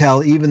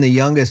tell even the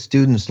youngest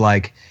students,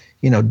 like,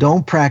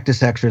 don't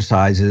practice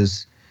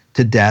exercises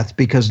to death,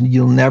 because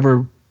you'll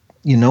never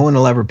no one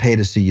will ever pay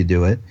to see you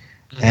do it.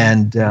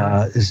 And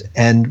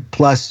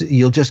plus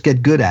you'll just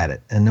get good at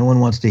it, and no one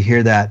wants to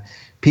hear that.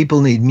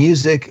 People need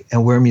music,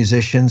 and we're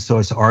musicians, so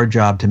it's our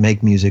job to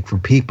make music for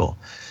people.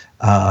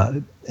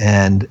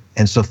 And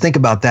so think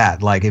about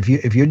that. Like if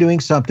you're doing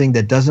something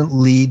that doesn't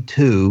lead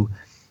to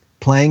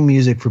playing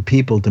music for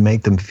people to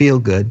make them feel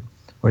good,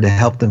 or to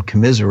help them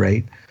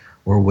commiserate,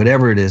 or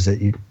whatever it is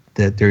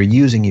that they're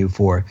using you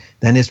for,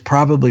 then it's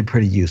probably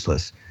pretty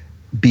useless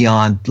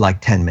beyond like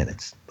 10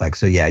 minutes. Like,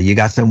 so yeah, you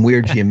got some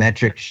weird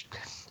geometric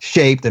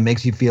shape that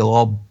makes you feel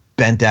all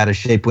bent out of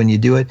shape when you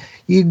do it.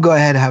 You can go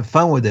ahead and have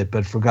fun with it,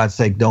 but for God's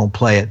sake, don't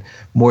play it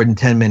more than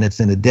 10 minutes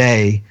in a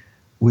day.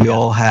 We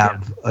all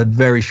have a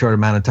very short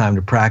amount of time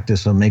to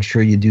practice, so make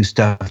sure you do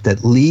stuff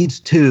that leads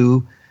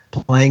to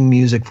playing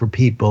music for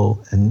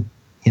people and,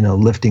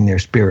 lifting their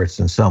spirits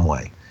in some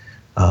way.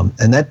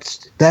 And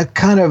that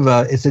kind of,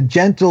 it's a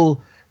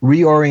gentle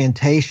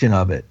reorientation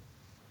of it.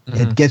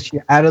 Mm-hmm. It gets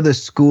you out of the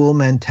school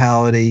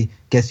mentality,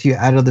 gets you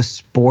out of the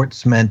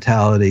sports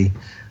mentality.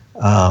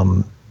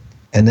 And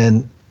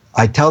then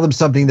I tell them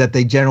something that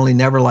they generally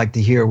never like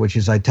to hear, which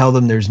is I tell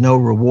them there's no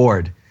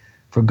reward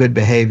for good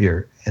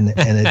behavior. And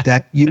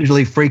that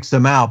usually freaks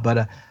them out.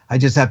 But I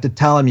just have to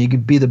tell them you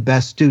could be the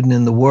best student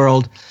in the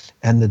world,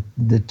 and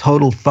the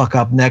total fuck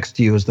up next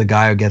to you is the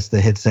guy who gets the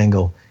hit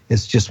single.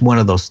 It's just one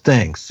of those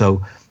things.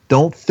 So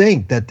don't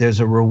think that there's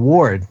a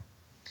reward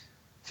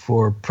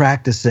for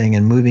practicing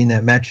and moving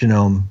that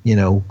metronome,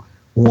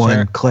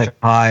 one click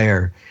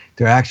higher.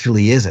 There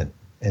actually isn't.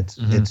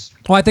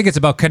 Well, I think it's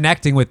about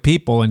connecting with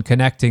people and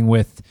connecting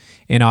with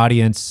an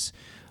audience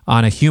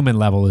on a human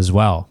level as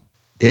well.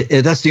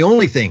 That's the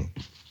only thing.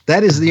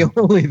 That is the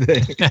only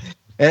thing.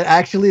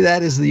 Actually,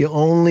 that is the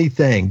only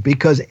thing,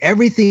 because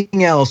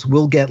everything else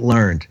will get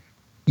learned.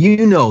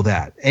 You know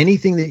that.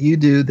 Anything that you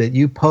do, that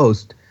you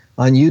post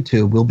on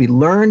YouTube, will be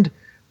learned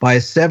by a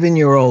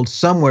 7-year-old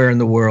somewhere in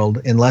the world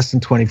in less than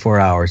 24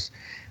 hours.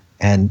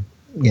 And,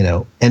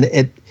 and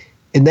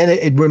then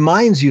it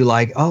reminds you,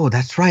 like, oh,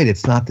 that's right,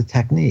 it's not the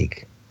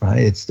technique,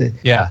 right?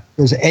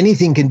 Because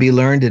anything can be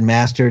learned and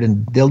mastered,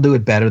 and they'll do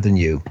it better than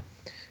you.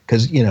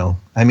 Because,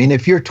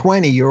 if you're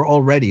 20, you're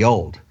already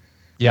old.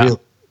 Yeah.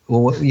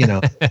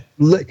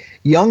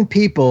 Young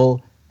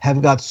people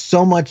have got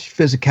so much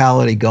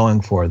physicality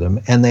going for them,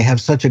 and they have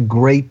such a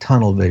great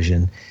tunnel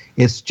vision.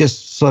 It's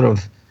just sort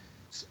of,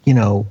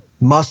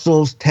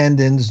 muscles,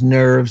 tendons,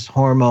 nerves,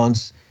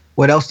 hormones.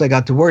 What else they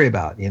got to worry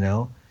about,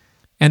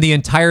 And the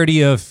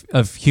entirety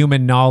of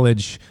human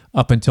knowledge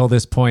up until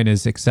this point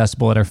is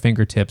accessible at our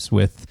fingertips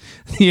with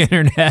the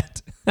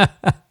internet.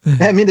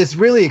 It's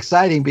really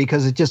exciting,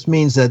 because it just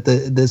means that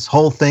this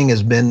whole thing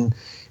has been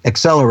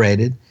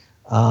accelerated.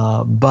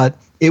 But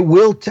it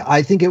will,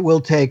 I think it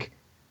will take,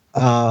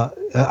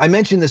 I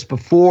mentioned this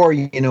before,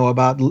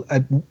 about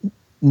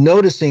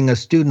noticing a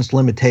student's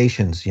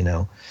limitations,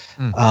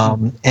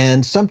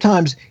 and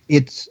sometimes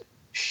it's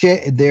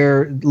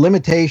their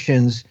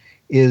limitations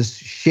is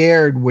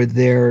shared with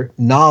their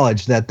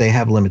knowledge that they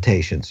have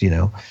limitations,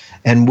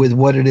 and with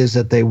what it is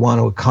that they want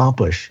to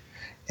accomplish.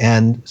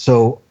 And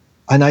so,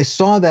 and I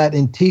saw that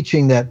in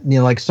teaching that,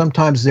 like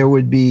sometimes there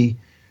would be,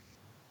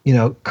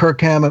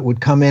 Kirk Hammett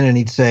would come in and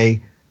he'd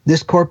say,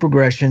 this chord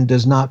progression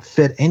does not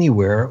fit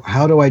anywhere.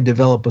 How do I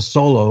develop a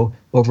solo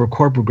over a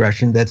chord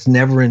progression that's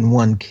never in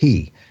one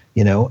key,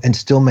 and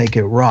still make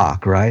it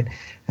rock, right?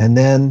 And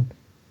then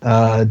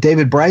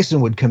David Bryson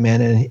would come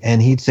in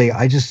and he'd say,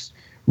 I just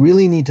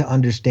really need to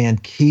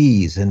understand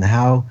keys and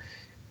how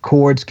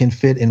chords can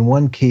fit in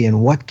one key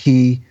and what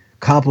key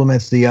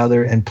complements the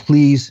other. And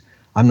please,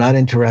 I'm not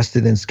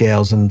interested in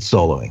scales and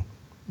soloing.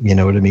 You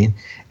know what I mean?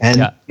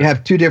 And you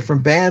have two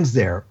different bands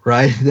there,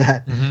 right?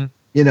 That,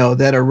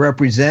 that are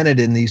represented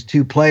in these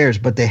two players,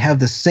 but they have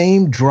the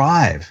same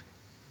drive.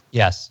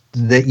 Yes.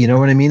 That, you know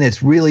what I mean?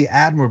 It's really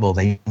admirable.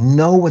 They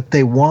know what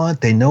they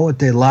want. They know what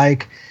they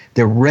like.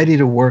 They're ready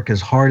to work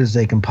as hard as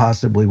they can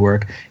possibly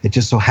work. It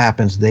just so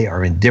happens they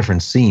are in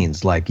different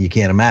scenes like you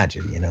can't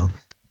imagine,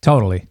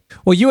 Totally.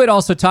 Well, you had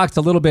also talked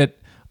a little bit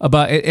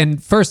about,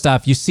 and first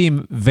off, you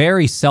seem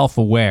very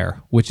self-aware,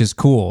 which is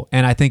cool.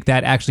 And I think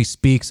that actually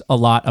speaks a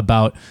lot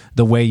about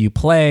the way you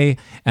play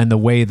and the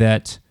way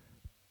that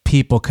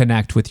people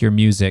connect with your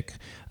music.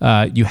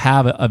 You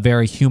have a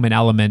very human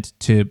element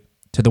to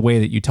the way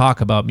that you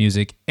talk about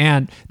music,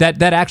 and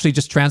that actually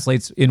just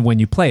translates in when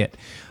you play it.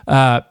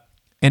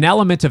 An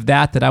element of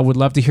that I would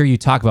love to hear you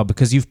talk about,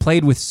 because you've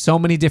played with so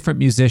many different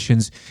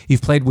musicians,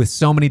 you've played with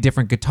so many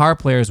different guitar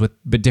players with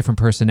different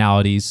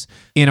personalities,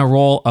 in a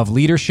role of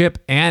leadership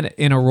and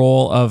in a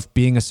role of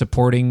being a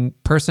supporting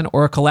person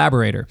or a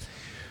collaborator.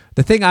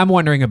 The thing I'm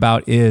wondering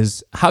about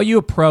is how you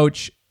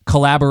approach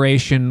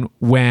collaboration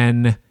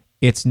when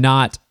it's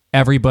not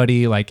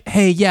everybody like,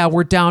 hey, yeah,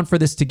 we're down for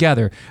this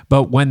together.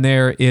 But when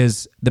there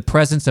is the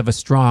presence of a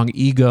strong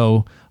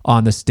ego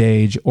on the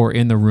stage or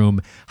in the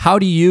room, how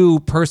do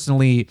you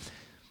personally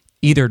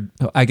either,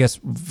 I guess,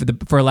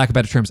 for lack of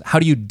better terms, how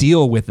do you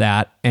deal with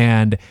that?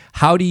 And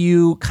how do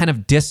you kind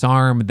of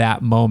disarm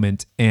that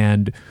moment?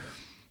 And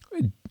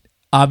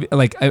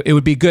like it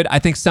would be good. I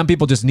think some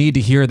people just need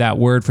to hear that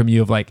word from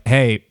you of like,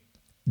 hey,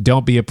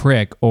 don't be a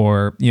prick,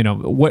 or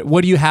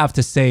what do you have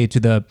to say to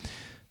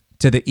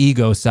the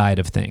ego side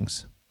of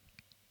things?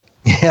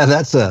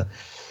 Yeah,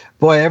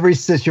 every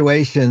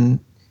situation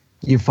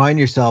you find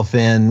yourself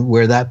in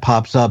where that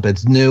pops up,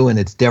 it's new and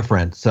it's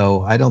different.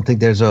 So I don't think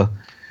there's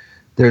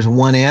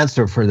one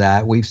answer for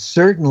that. We've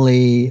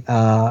certainly,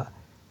 over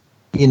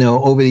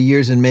the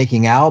years in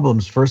making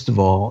albums, first of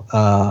all,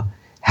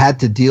 had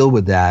to deal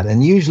with that.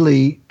 And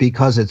usually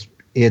because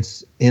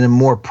it's in a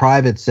more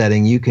private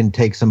setting, you can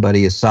take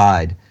somebody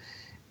aside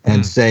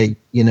and say,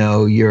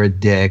 you're a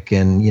dick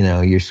and,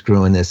 you're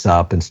screwing this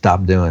up and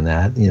stop doing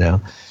that,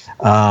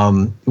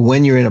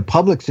 When you're in a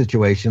public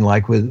situation,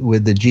 like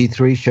with the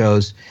G3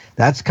 shows,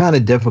 that's kind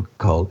of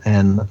difficult.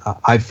 And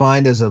I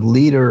find as a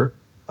leader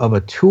of a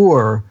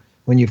tour,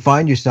 when you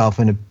find yourself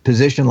in a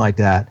position like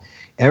that,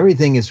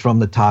 everything is from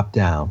the top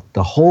down.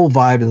 The whole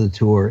vibe of the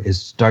tour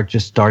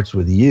just starts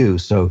with you.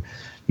 So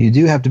you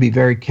do have to be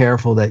very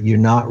careful that you're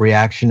not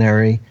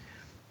reactionary.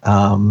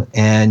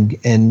 And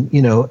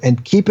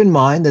keep in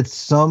mind that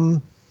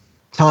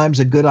sometimes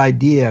a good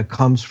idea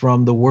comes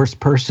from the worst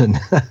person,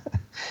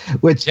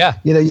 which, you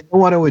don't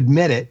want to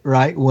admit it,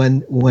 right?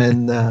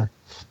 When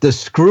the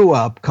screw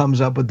up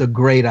comes up with the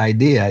great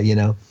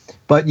idea,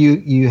 but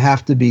you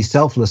have to be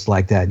selfless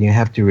like that. You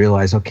have to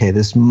realize, okay,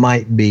 this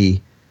might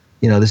be,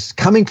 this is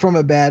coming from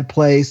a bad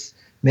place,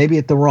 maybe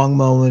at the wrong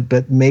moment,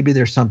 but maybe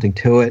there's something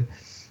to it.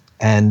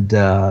 And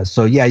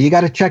you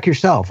got to check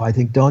yourself. I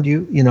think, don't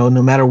you? No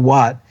matter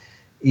what,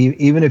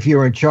 even if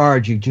you're in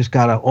charge, you just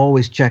got to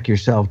always check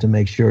yourself to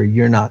make sure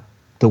you're not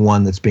the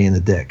one that's being the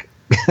dick.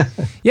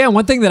 Yeah,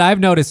 one thing that I've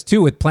noticed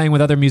too with playing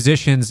with other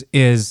musicians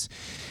is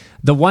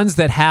the ones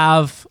that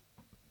have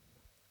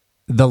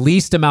the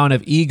least amount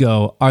of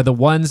ego are the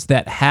ones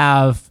that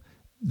have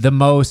the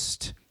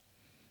most.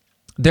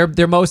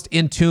 They're most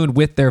in tune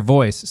with their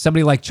voice.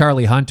 Somebody like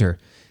Charlie Hunter.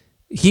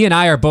 He and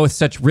I are both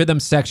such rhythm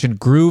section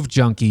groove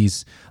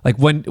junkies. Like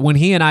when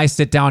he and I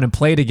sit down and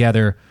play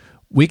together,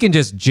 we can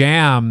just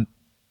jam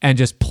and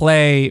just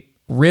play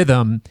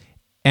rhythm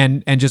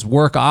and just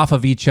work off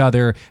of each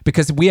other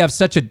because we have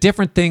such a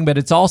different thing, but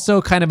it's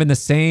also kind of in the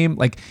same,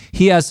 like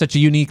he has such a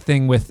unique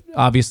thing with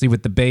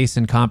the bass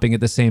and comping at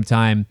the same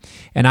time.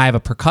 And I have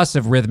a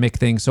percussive rhythmic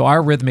thing. So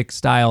our rhythmic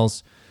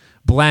styles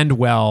blend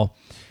well,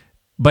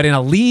 but in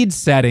a lead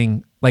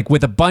setting, like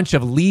with a bunch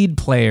of lead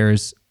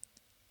players,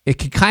 it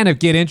can kind of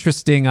get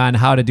interesting on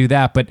how to do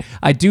that. But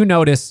I do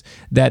notice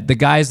that the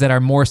guys that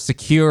are more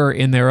secure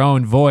in their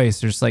own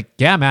voice are just like,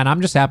 yeah, man,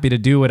 I'm just happy to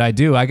do what I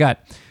do.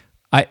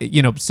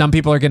 Some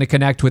people are going to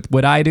connect with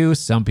what I do.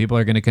 Some people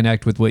are going to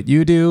connect with what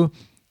you do.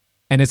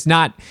 And it's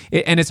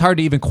hard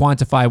to even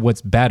quantify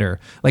what's better.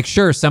 Like,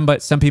 sure, some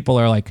people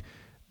are like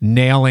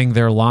nailing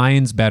their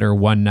lines better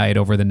one night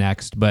over the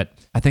next. But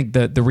I think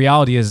the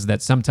reality is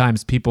that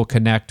sometimes people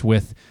connect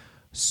with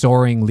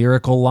soaring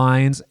lyrical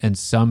lines and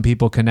some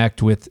people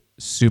connect with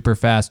super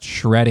fast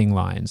shredding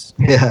lines.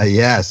 Yeah,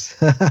 yes.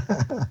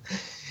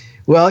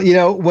 Well,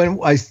 when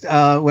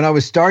I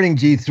was starting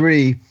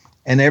G3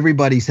 and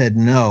everybody said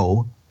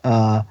no,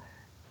 the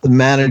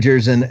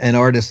managers and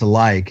artists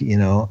alike,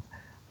 the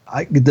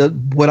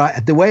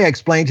way I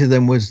explained to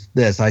them was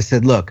this. I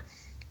said, look,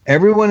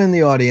 everyone in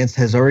the audience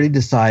has already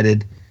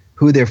decided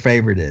who their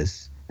favorite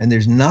is, and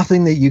there's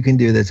nothing that you can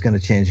do that's going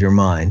to change your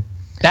mind.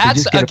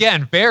 That's,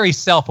 again, very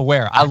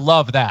self-aware. I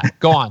love that.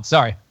 Go on.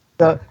 Sorry.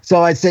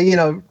 So I'd say,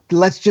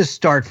 let's just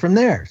start from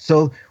there.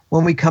 So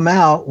when we come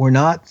out, we're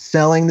not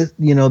selling the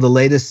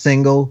latest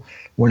single.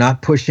 We're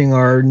not pushing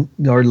our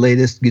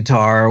latest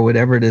guitar or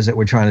whatever it is that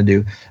we're trying to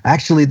do.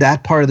 Actually,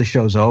 that part of the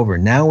show's over.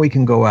 Now we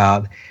can go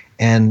out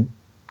and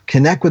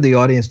connect with the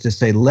audience to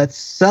say, let's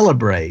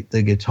celebrate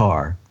the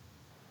guitar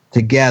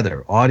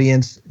together.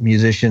 Audience,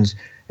 musicians,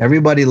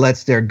 everybody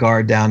lets their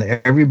guard down.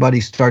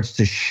 Everybody starts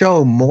to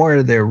show more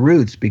of their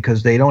roots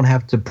because they don't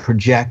have to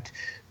project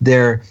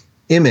their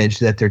image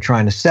that they're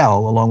trying to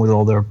sell along with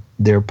all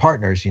their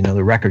partners,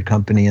 the record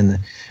company and the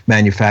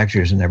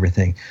manufacturers and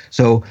everything.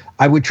 So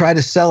I would try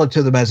to sell it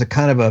to them as a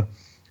kind of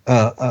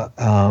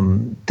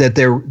that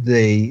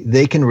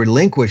they can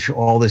relinquish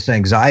all this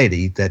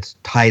anxiety that's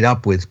tied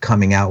up with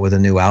coming out with a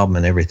new album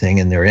and everything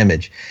in their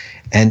image,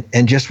 and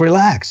just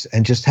relax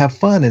and just have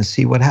fun and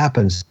see what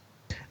happens.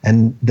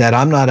 And that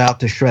I'm not out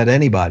to shred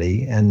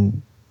anybody.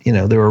 And,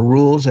 there are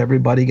rules.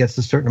 Everybody gets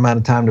a certain amount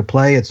of time to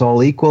play. It's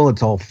all equal.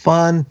 It's all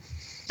fun.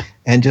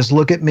 And just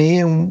look at me.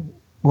 And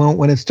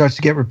when it starts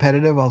to get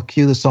repetitive, I'll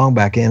cue the song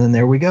back in and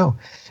there we go.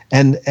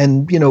 And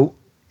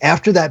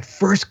after that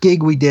first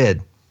gig we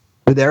did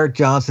with Eric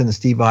Johnson and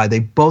Steve Vai,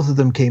 both of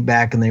them came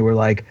back and they were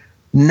like,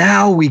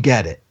 now we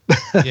get it.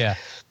 Yeah.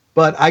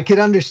 But I could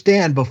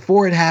understand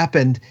before it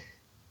happened,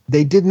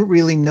 they didn't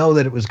really know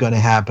that it was going to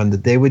happen,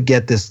 that they would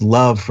get this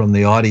love from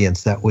the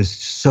audience that was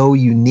so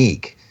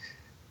unique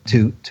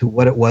to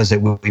what it was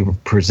that we were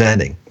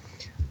presenting,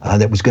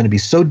 that was going to be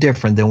so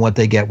different than what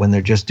they get when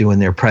they're just doing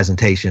their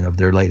presentation of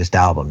their latest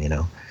album.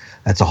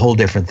 That's a whole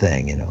different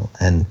thing,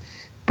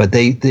 But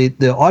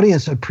the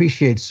audience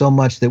appreciates so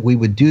much that we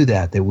would do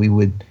that we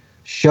would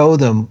show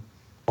them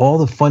all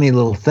the funny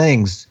little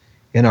things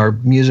in our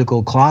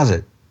musical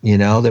closet,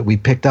 that we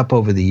picked up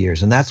over the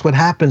years. And that's what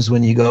happens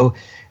when you go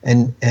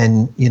and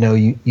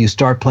you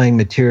start playing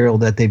material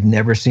that they've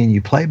never seen you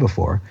play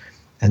before,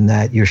 and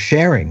that you're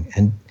sharing.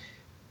 And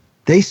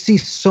they see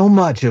so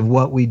much of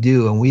what we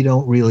do, and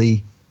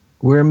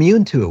we're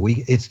immune to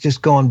it. It's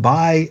just gone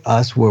by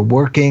us. We're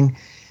working,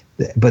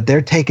 but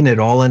they're taking it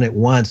all in at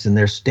once, and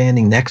they're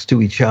standing next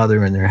to each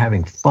other, and they're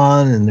having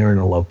fun, and they're in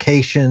a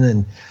location,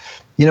 and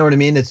you know what I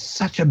mean? It's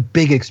such a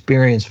big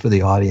experience for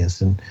the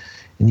audience, and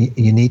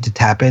you need to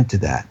tap into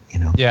that,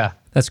 Yeah.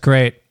 That's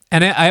great.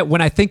 And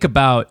when I think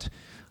about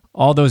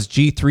all those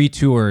G3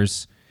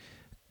 tours,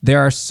 there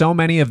are so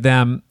many of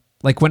them.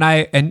 Like when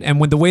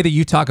when the way that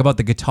you talk about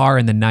the guitar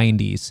in the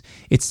 90s,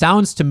 it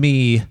sounds to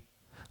me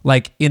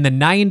like in the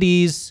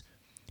 90s,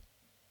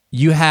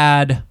 you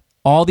had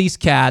all these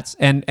cats,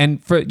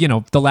 and for,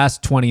 the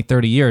last 20,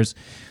 30 years,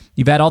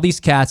 you've had all these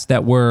cats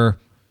that were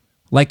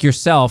like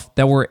yourself,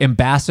 that were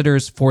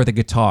ambassadors for the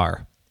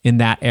guitar in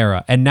that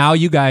era. And now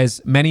you guys,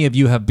 many of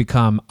you have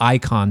become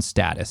icon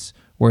status,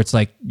 where it's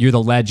like, you're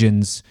the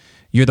legends.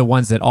 You're the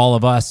ones that all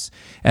of us,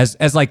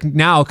 as like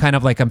now, kind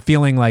of like I'm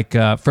feeling like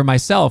for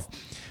myself,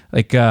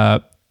 like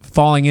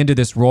falling into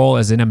this role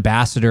as an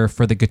ambassador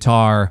for the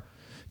guitar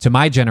to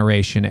my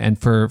generation, and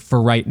for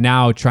right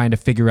now trying to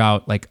figure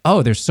out like,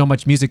 oh, there's so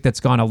much music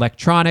that's gone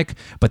electronic,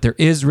 but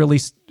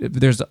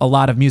there's a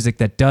lot of music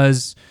that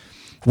does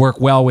work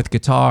well with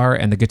guitar,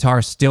 and the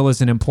guitar still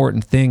is an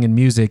important thing in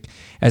music.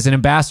 As an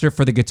ambassador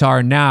for the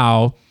guitar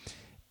now,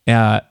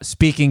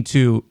 speaking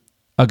to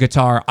a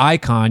guitar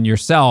icon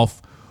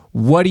yourself,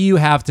 what do you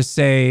have to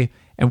say,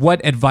 and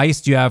what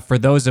advice do you have for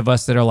those of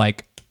us that are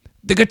like,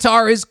 the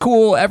guitar is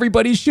cool,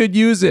 everybody should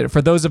use it,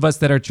 for those of us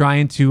that are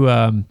trying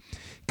to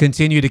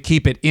continue to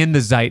keep it in the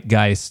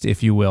zeitgeist,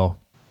 if you will?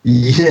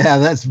 Yeah,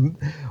 that's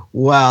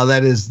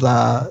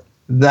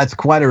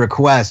quite a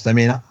request. I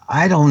mean,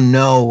 I don't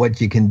know what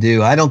you can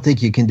do. I don't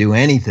think you can do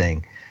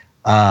anything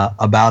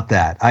about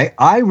that.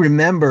 I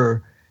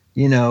remember,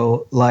 being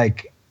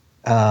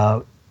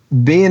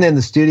in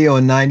the studio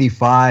in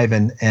 '95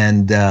 and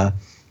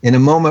in a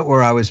moment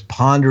where I was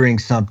pondering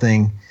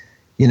something,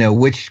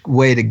 which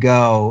way to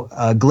go.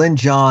 Glenn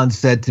Johns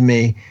said to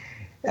me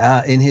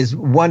in his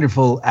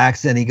wonderful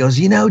accent, he goes,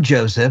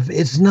 Joseph,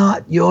 it's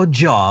not your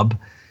job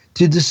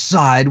to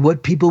decide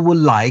what people will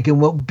like and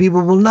what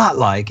people will not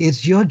like.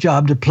 It's your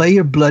job to play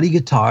your bloody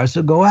guitar.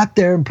 So go out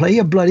there and play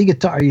your bloody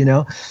guitar. It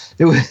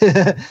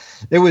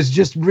was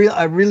just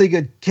a really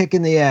good kick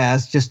in the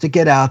ass just to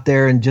get out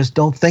there and just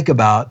don't think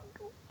about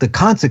the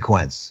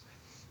consequence.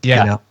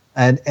 Yeah.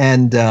 And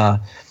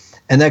that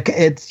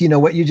it's,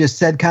 what you just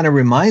said kind of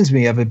reminds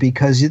me of it,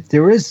 because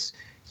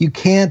you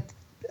can't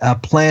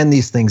plan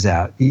these things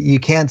out. You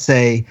can't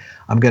say,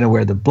 I'm going to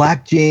wear the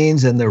black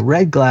jeans and the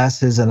red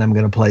glasses, and I'm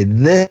going to play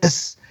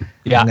this.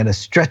 Yeah. I'm going to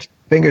stretch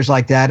fingers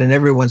like that, and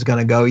everyone's going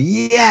to go,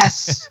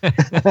 yes.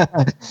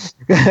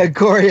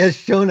 Corey has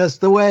shown us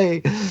the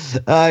way.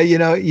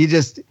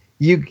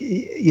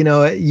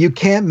 You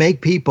can't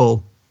make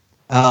people,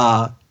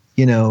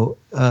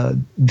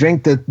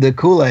 drink the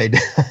Kool-Aid.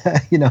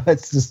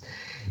 It's just,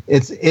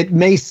 it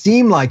may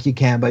seem like you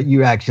can, but you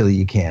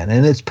can.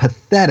 And it's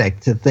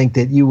pathetic to think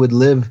that you would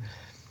live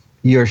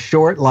your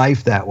short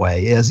life that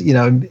way.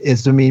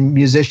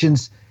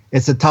 Musicians,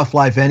 it's a tough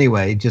life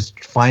anyway,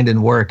 just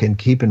finding work and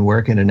keeping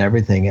working and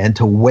everything. And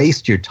to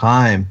waste your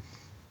time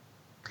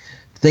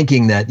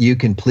thinking that you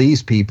can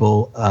please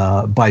people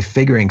by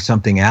figuring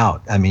something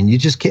out. I mean, you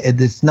just can't,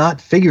 it's not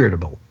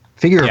figurable.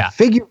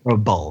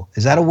 Figurable.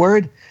 Is that a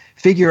word?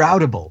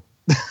 Figure-outable.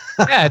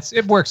 Yeah,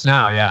 it works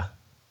now, yeah.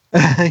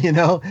 I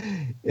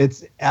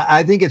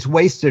think it's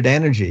wasted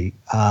energy.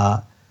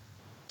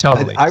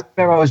 Totally. I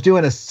remember I was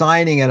doing a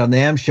signing at a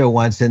NAMM show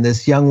once, and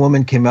this young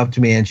woman came up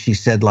to me and she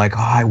said, like,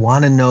 oh, I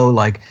want to know,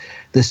 like,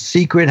 the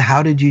secret.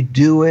 How did you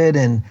do it?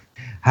 And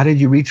how did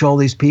you reach all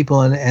these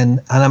people?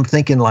 And I'm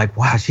thinking, like,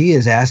 wow, she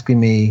is asking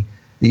me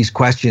these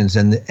questions,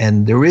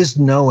 and there is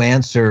no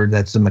answer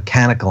that's a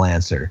mechanical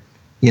answer.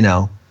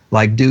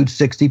 Like, do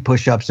 60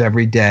 push-ups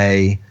every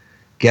day,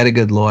 get a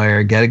good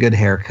lawyer, get a good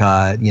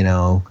haircut,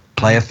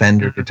 play a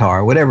Fender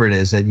guitar, whatever it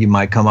is that you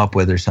might come up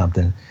with or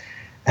something.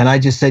 And I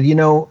just said,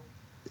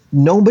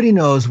 nobody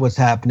knows what's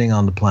happening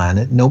on the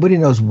planet. Nobody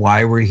knows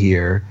why we're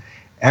here.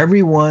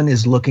 Everyone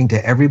is looking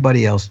to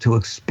everybody else to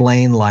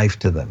explain life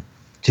to them.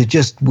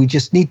 We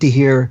just need to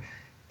hear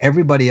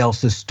everybody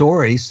else's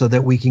story so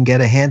that we can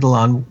get a handle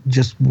on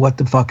just what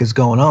the fuck is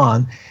going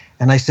on.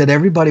 And I said,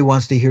 everybody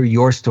wants to hear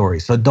your story.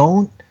 So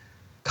don't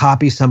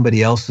copy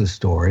somebody else's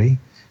story.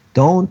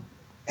 Don't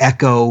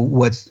echo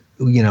what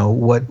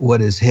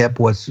is hip,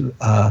 what's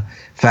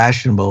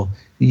fashionable.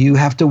 You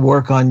have to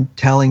work on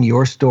telling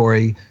your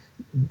story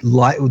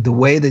the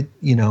way that,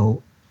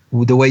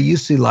 the way you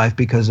see life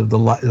because of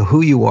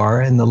who you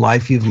are and the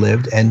life you've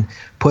lived, and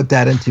put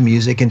that into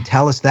music and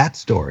tell us that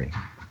story.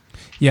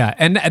 Yeah,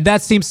 and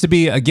that seems to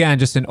be, again,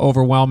 just an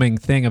overwhelming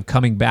thing of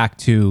coming back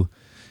to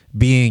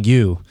being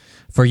you.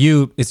 For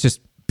you, it's just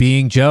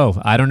being Joe.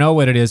 I don't know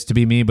what it is to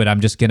be me, but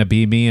I'm just going to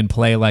be me and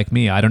play like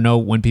me. I don't know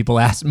when people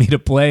ask me to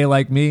play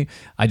like me.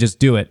 I just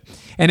do it.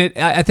 And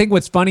I think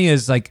what's funny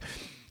is like,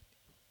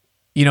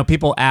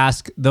 people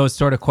ask those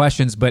sort of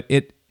questions, but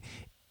it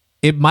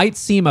might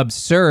seem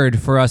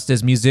absurd for us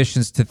as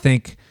musicians to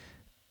think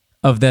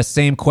of the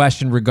same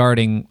question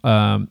regarding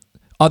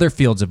other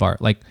fields of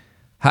art. Like,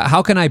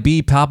 how can I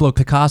be Pablo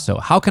Picasso?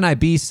 How can I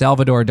be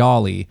Salvador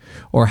Dali?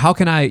 Or how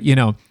can I,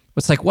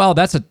 it's like, well,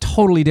 that's a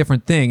totally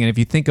different thing. And if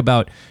you think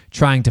about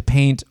trying to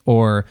paint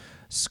or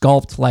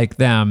sculpt like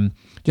them,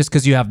 just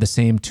because you have the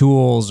same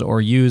tools or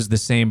use the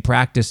same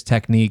practice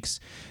techniques,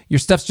 your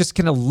stuff's just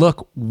going to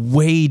look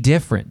way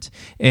different.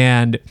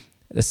 And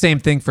the same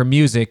thing for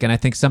music. And I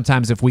think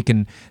sometimes if we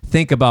can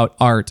think about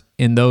art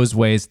in those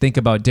ways, think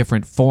about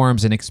different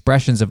forms and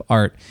expressions of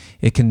art,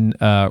 it can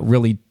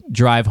really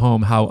drive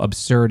home how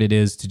absurd it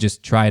is to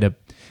just try to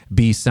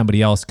be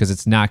somebody else, because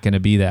it's not going to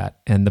be that.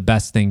 And the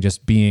best thing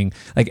just being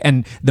like,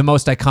 and the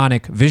most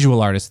iconic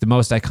visual artists, the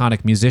most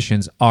iconic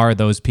musicians are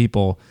those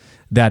people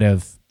that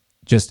have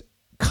just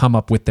come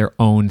up with their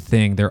own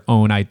thing, their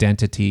own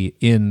identity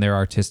in their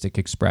artistic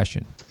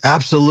expression.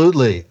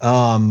 Absolutely.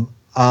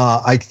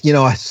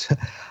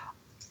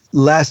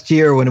 Last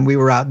year when we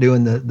were out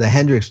doing the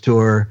Hendrix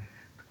tour,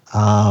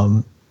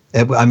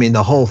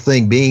 the whole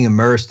thing, being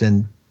immersed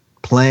in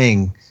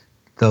playing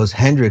those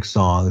Hendrix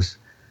songs,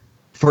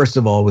 first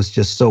of all, was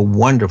just so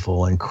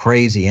wonderful and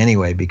crazy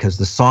anyway, because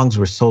the songs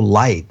were so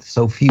light,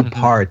 so few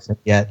parts, and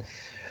yet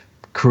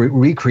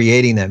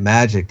recreating that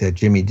magic that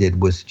Jimmy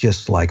did was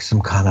just like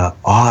some kind of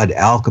odd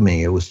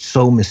alchemy. It was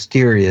so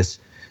mysterious,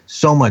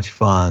 so much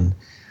fun.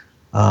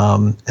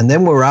 And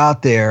then we're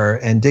out there,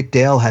 and Dick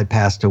Dale had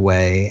passed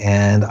away,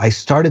 and I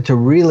started to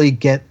really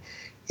get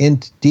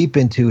deep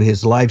into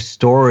his life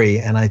story,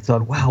 and I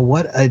thought, wow,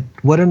 what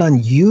an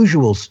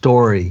unusual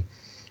story.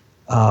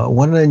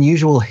 What an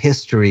unusual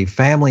history,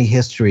 family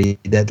history,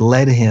 that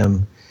led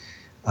him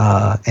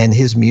and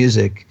his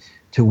music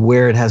to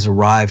where it has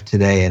arrived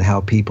today and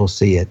how people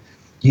see it.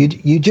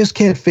 You just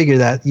can't figure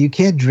that. You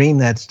can't dream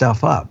that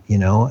stuff up,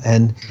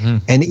 and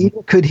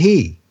even could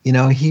he,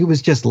 he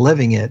was just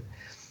living it,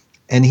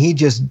 and he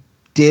just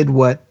did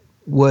what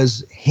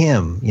was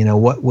him,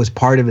 what was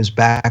part of his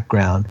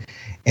background,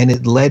 and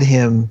it led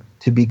him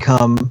to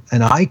become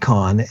an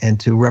icon and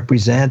to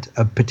represent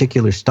a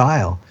particular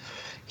style.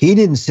 He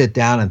didn't sit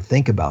down and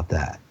think about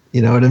that.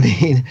 You know what I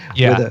mean?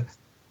 Yeah.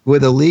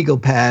 With a legal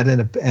pad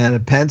and a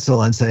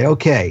pencil, and say,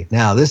 okay,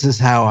 now this is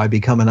how I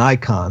become an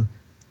icon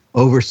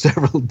over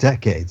several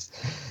decades.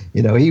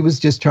 He was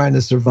just trying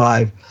to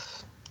survive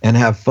and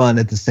have fun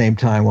at the same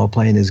time while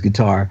playing his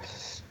guitar.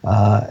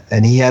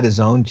 And he had his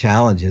own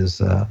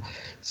challenges.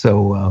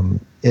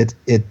 It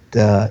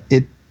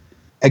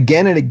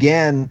again and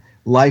again,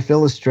 life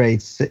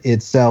illustrates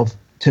itself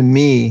to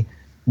me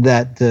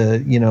that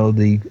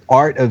the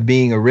art of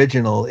being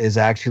original is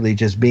actually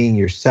just being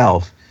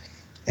yourself,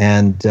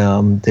 and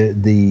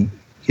you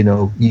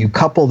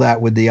couple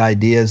that with the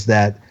ideas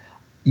that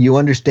you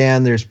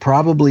understand there's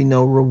probably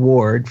no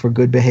reward for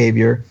good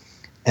behavior,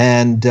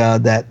 and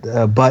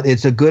but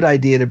it's a good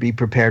idea to be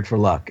prepared for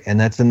luck. And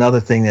that's another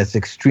thing that's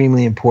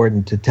extremely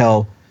important to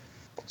tell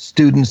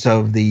students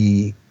of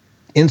the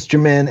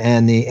instrument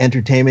and the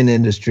entertainment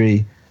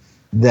industry,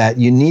 that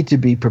you need to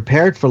be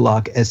prepared for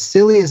luck. As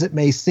silly as it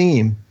may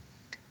seem,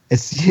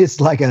 it's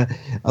like a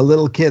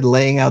little kid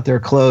laying out their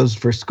clothes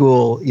for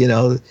school,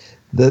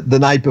 the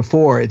night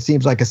before. It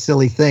seems like a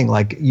silly thing,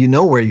 like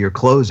where your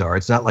clothes are.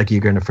 It's not like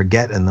you're going to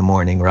forget in the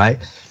morning, right?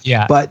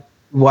 Yeah. But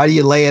why do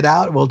you lay it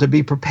out? Well, to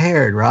be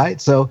prepared, right?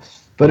 So,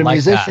 but a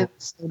musician,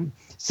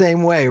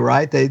 same way,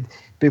 right?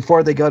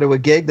 Before they go to a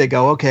gig, they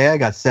go, okay, I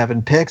got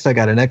 7 picks, I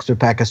got an extra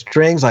pack of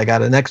strings, I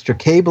got an extra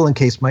cable in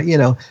case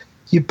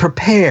you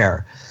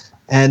prepare.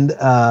 And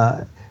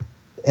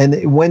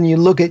when you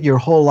look at your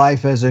whole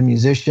life as a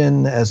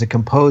musician, as a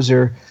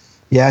composer,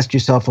 you ask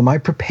yourself, am I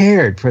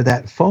prepared for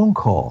that phone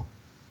call?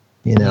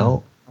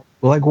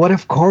 Like, what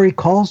if Corey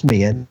calls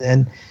me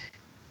and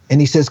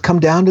he says,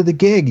 come down to the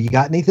gig, you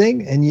got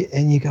anything? And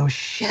you go,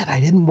 shit, I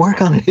didn't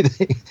work on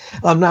anything.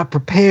 I'm not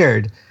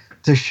prepared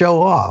to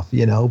show off,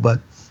 but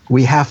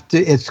we have to,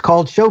 it's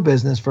called show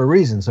business for a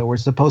reason. So we're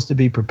supposed to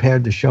be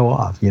prepared to show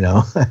off,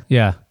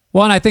 Yeah.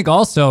 Well, and I think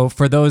also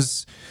for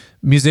those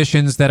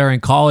musicians that are in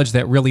college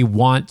that really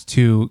want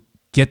to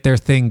get their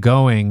thing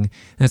going,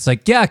 and it's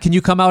like, yeah, can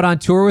you come out on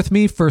tour with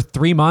me for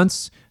 3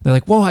 months? They're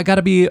like, whoa, I got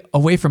to be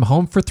away from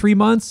home for 3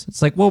 months.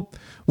 It's like, well,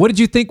 what did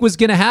you think was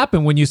going to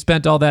happen when you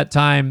spent all that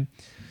time,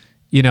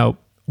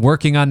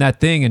 working on that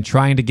thing and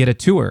trying to get a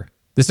tour?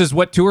 This is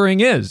what touring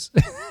is.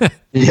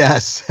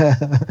 Yes.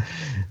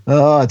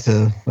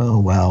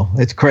 Wow.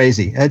 It's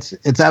crazy.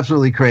 It's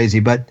absolutely crazy.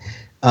 But,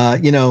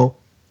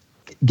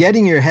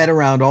 getting your head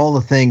around all the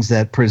things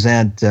that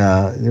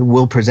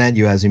will present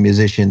you as a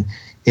musician,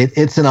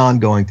 it's an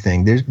ongoing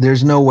thing.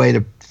 There's no way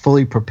to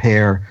fully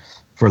prepare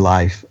for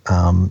life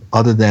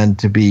other than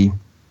to be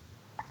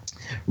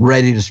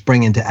ready to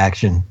spring into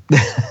action.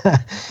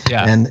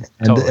 Yeah, and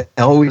totally.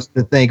 always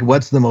to think,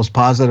 what's the most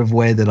positive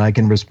way that I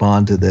can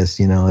respond to this?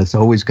 It's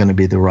always going to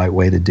be the right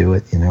way to do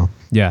it.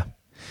 Yeah.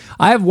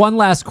 I have one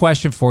last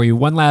question for you,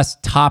 one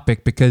last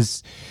topic,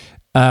 because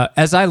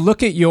as I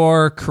look at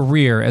your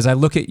career, as I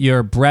look at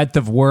your breadth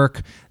of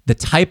work, the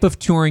type of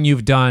touring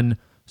you've done,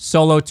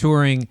 solo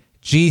touring,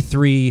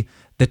 G3,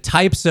 the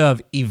types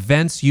of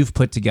events you've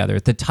put together,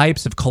 the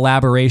types of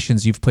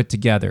collaborations you've put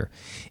together,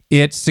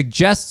 it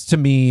suggests to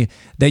me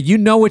that you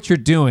know what you're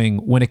doing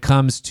when it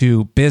comes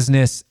to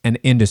business and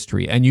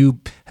industry. And you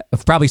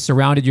have probably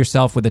surrounded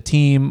yourself with a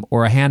team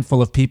or a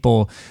handful of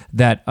people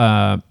that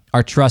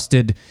are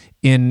trusted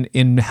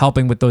in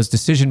helping with those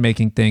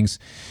decision-making things.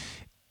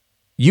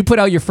 You put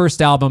out your first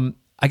album,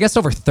 I guess,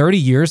 over 30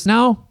 years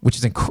now, which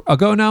is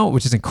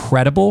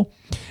incredible.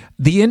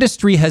 The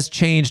industry has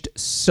changed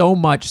so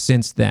much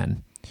since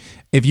then.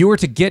 If you were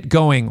to get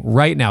going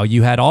right now,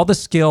 you had all the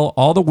skill,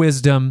 all the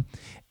wisdom,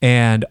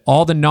 and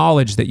all the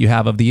knowledge that you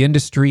have of the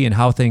industry and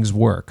how things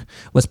work.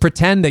 Let's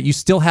pretend that you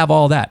still have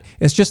all that.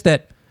 It's just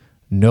that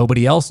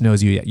nobody else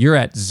knows you yet. You're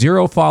at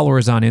 0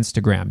 followers on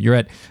Instagram. You're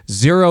at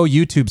 0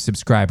 YouTube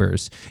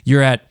subscribers.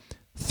 You're at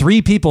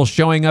 3 people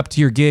showing up to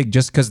your gig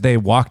just because they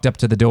walked up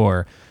to the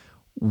door.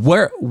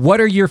 What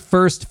are your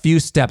first few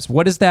steps?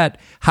 What is that?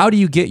 How do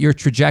you get your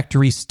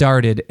trajectory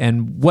started?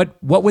 And what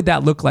would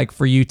that look like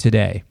for you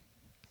today?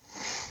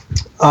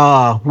 You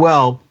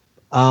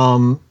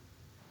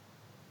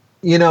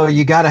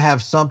got to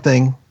have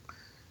something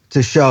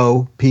to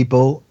show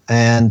people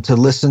and to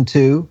listen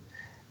to.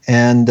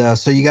 And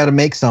so you got to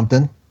make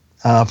something,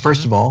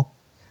 first of all.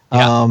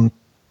 Yeah.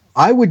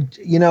 I would,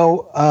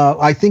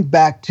 I think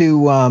back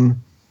to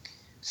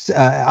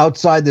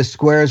outside the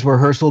Squares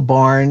Rehearsal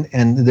Barn,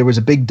 and there was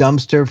a big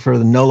dumpster for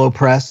the Nolo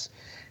Press,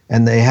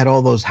 and they had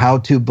all those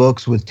how-to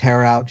books with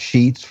tear-out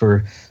sheets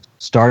for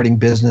starting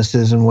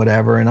businesses and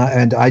whatever.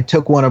 And I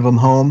took one of them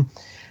home,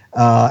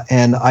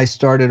 and I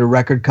started a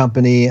record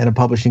company and a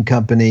publishing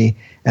company,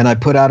 and I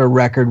put out a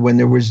record when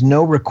there was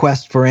no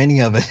request for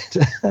any of it.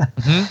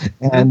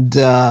 Mm-hmm.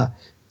 And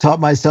taught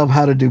myself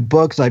how to do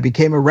books. I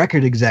became a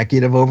record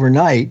executive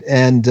overnight,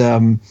 and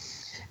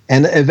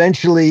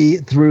eventually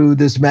through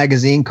this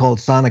magazine called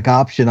Sonic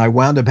Option, I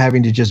wound up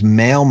having to just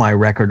mail my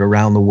record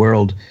around the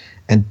world,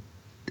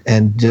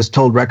 and just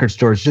told record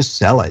stores, just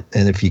sell it,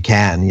 and if you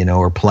can,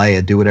 or play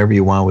it, do whatever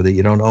you want with it.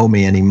 You don't owe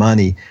me any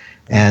money.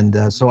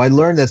 And so I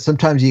learned that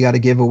sometimes you got to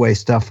give away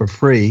stuff for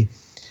free,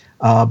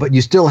 but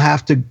you still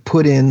have to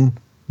put in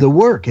the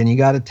work, and you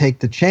got to take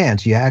the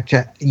chance. You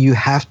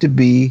have to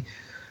be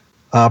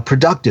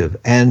productive.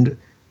 And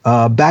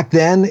back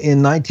then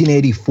in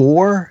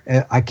 1984,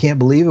 I can't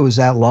believe it was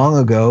that long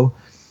ago,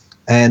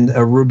 and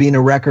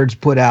Rubina Records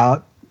put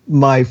out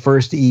my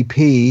first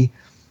EP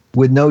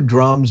with no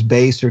drums,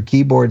 bass, or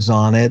keyboards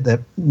on it, that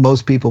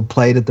most people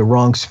played at the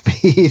wrong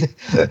speed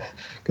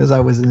because I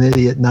was an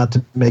idiot, not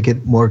to make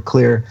it more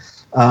clear.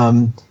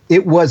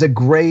 It was a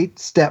great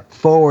step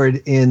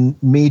forward in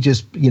me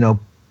just,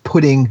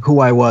 putting who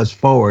I was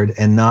forward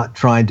and not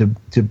trying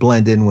to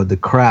blend in with the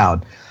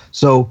crowd.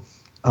 So,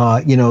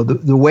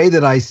 the way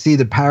that I see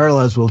the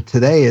parallels with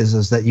today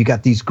is that you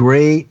got these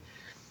great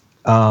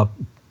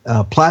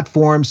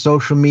platforms,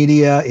 social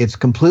media. It's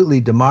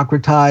completely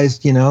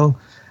democratized,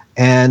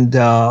 and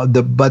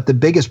but the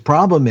biggest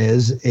problem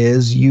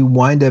is you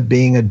wind up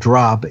being a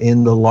drop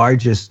in the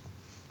largest,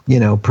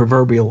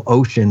 proverbial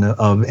ocean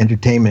of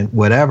entertainment,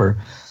 whatever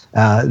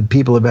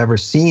people have ever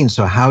seen.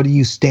 So how do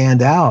you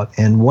stand out?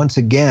 And once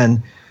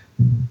again,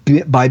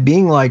 by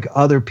being like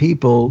other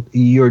people,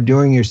 you're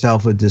doing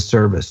yourself a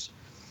disservice.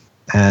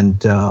 And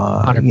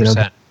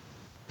 100%.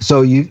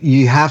 So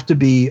you have to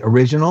be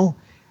original.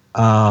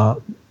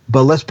 But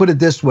let's put it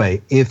this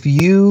way: if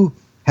you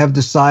have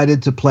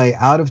decided to play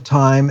out of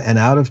time and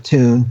out of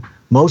tune,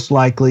 most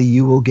likely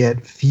you will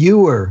get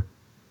fewer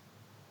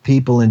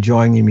people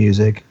enjoying your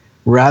music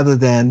rather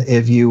than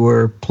if you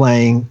were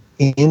playing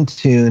in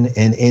tune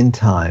and in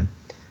time.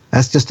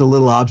 That's just a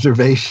little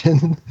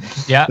observation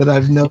that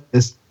I've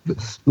noticed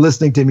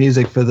listening to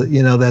music for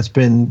that's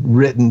been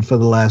written for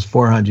the last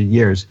 400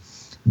 years,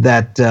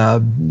 that,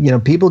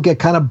 people get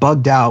kind of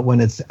bugged out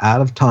when it's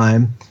out of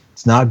time,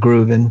 it's not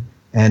grooving,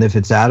 and if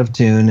it's out of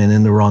tune and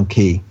in the wrong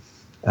key.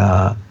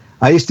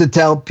 I used to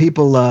tell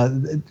people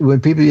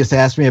when people used to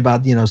ask me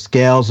about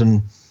scales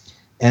and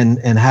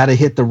how to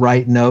hit the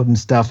right note and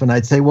stuff, and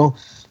I'd say, well,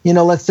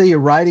 let's say you're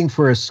writing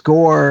for a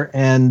score,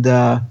 and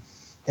I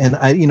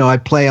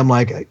play. I'm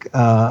like,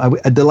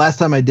 the last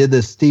time I did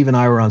this, Steve and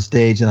I were on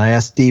stage, and I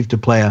asked Steve to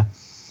play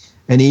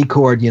an E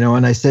chord,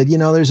 and I said,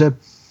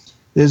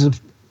 there's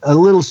a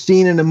little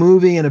scene in a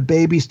movie, and a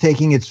baby's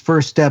taking its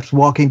first steps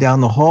walking down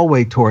the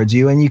hallway towards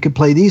you, and you could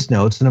play these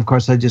notes. And of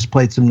course, I just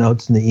played some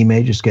notes in the E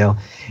major scale.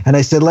 And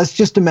I said, let's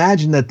just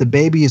imagine that the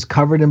baby is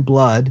covered in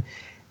blood,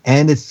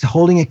 and it's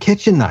holding a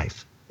kitchen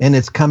knife, and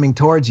it's coming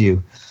towards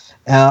you.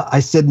 I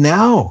said,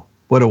 now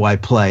what do I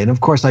play? And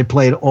of course, I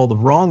played all the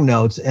wrong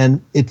notes, and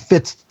it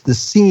fits the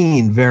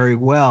scene very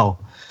well.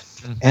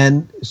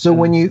 And so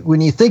when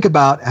you think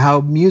about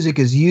how music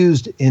is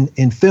used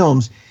in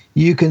films,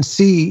 you can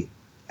see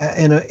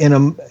in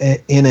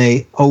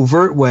a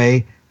overt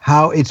way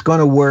how it's going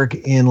to work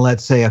in,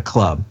 let's say, a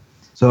club.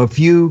 So if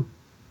you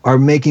are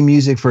making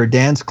music for a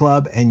dance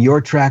club and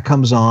your track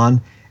comes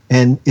on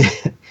and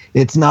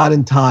it's not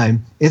in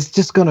time, it's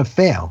just going to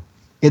fail.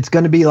 It's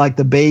going to be like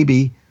the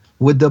baby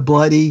with the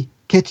bloody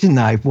kitchen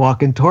knife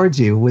walking towards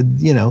you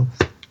with,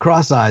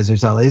 cross eyes or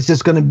something. It's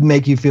just going to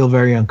make you feel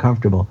very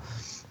uncomfortable.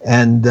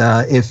 And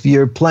if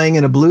you're playing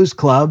in a blues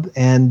club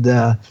and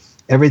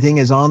everything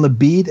is on the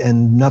beat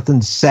and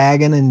nothing's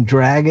sagging and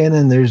dragging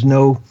and there's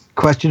no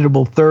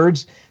questionable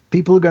thirds,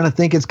 people are going to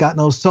think it's got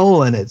no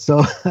soul in it.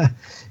 So,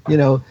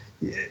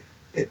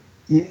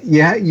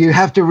 you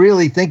have to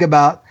really think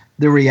about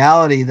the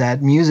reality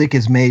that music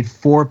is made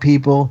for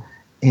people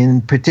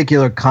in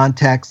particular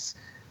contexts.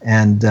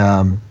 And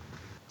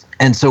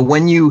so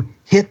when you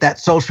hit that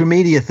social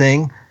media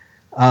thing,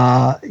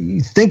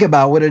 you think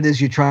about what it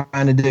is you're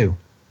trying to do.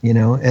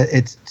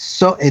 It's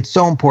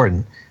so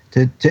important.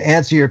 To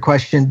answer your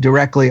question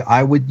directly,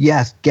 I would,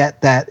 yes,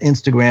 get that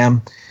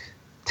Instagram,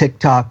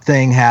 TikTok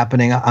thing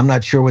happening. I'm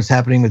not sure what's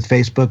happening with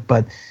Facebook,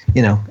 but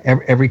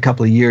every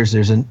couple of years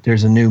there's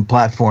a new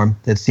platform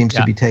that seems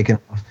to be taken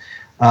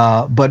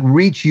off. But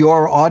reach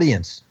your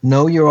audience,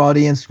 know your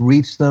audience,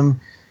 reach them,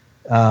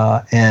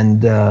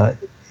 and do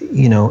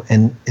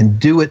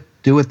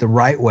it the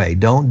right way.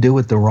 Don't do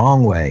it the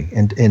wrong way.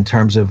 In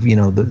terms of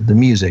the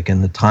music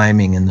and the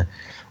timing and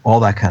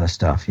all that kind of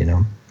stuff.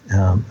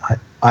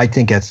 I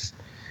think it's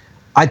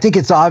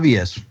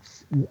obvious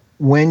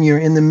when you're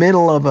in the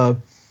middle of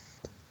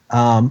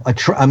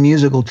a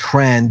musical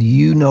trend.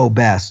 You know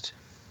best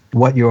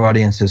what your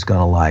audience is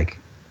going to like,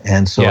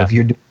 and so if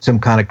you're doing some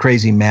kind of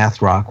crazy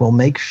math rock, well,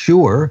 make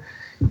sure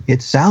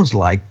it sounds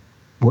like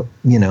the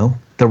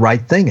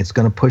right thing. It's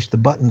going to push the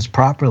buttons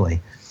properly.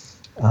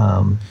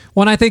 Well,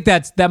 and I think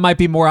that might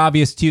be more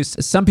obvious to you.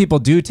 Some people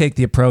do take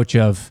the approach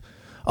of,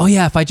 oh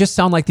yeah, if I just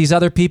sound like these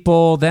other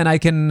people, then I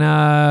can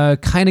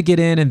kind of get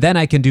in and then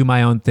I can do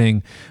my own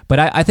thing. But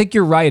I think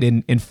you're right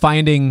in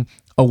finding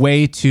a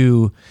way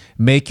to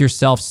make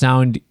yourself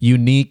sound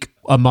unique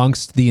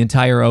amongst the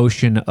entire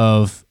ocean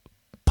of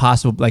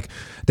possible. Like,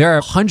 there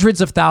are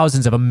hundreds of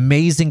thousands of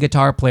amazing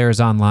guitar players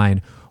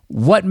online.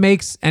 What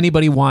makes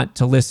anybody want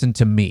to listen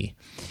to me?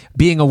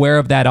 Being aware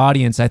of that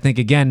audience, I think,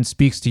 again,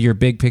 speaks to your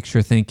big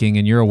picture thinking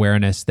and your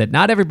awareness that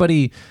not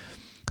everybody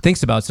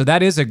thinks about. So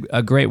that is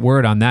a great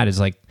word on that, is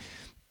like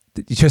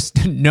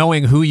just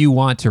knowing who you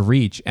want to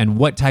reach and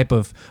what type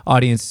of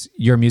audience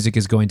your music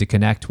is going to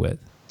connect with.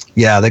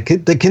 Yeah,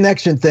 the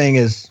connection thing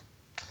is,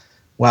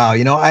 wow.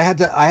 I had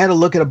to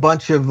look at a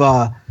bunch of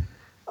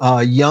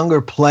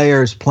younger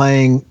players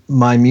playing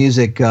my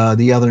music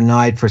the other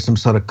night for some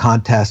sort of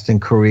contest in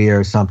Korea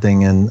or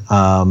something, and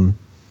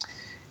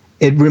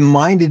it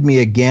reminded me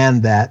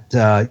again that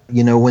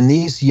when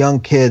these young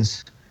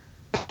kids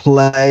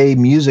play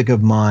music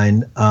of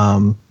mine,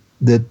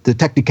 the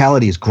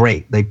technicality is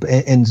great.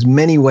 In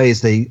many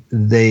ways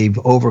they've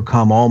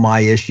overcome all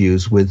my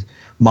issues with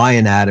my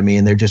anatomy,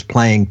 and they're just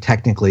playing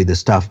technically the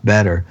stuff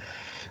better.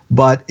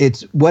 But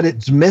what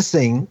it's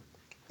missing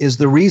is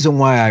the reason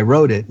why I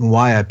wrote it and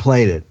why I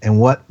played it and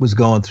what was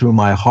going through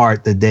my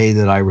heart the day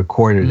that I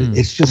recorded it.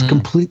 It's just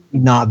completely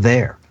not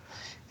there,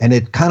 and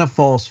it kind of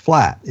falls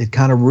flat. It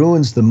kind of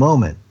ruins the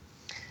moment.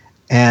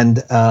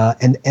 And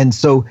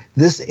so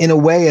this, in a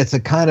way, it's a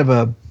kind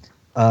of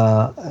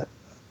a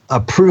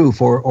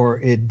proof,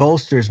 or it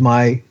bolsters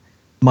my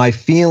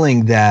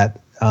feeling that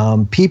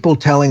people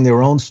telling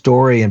their own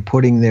story and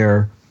putting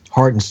their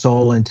heart and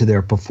soul into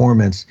their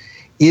performance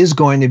is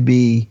going to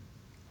be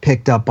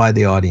picked up by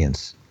the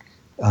audience.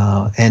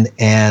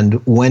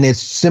 And when it's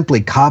simply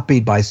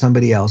copied by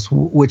somebody else,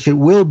 which it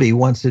will be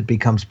once it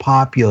becomes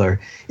popular,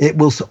 it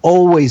will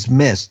always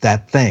miss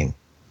that thing.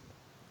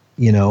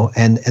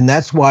 And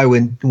that's why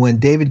when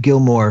David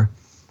Gilmour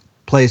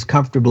plays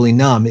Comfortably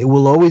Numb, it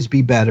will always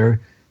be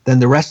better than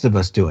the rest of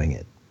us doing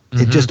it.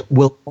 It just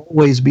will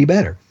always be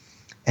better.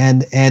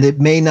 And it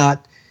may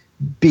not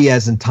be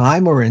as in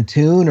time or in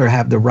tune or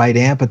have the right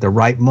amp at the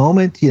right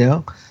moment,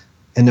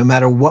 and no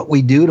matter what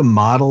we do to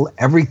model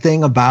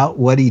everything about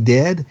what he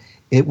did,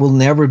 it will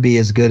never be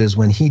as good as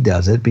when he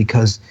does it,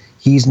 because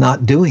he's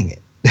not doing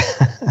it.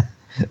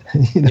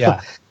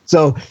 Yeah.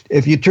 So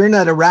if you turn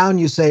that around,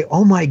 you say,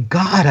 oh my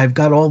God, I've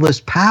got all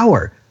this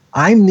power.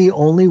 I'm the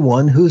only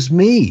one who's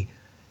me.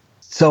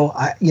 So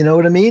you know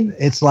what I mean?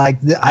 It's like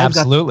I've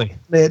got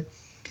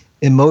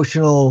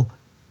emotional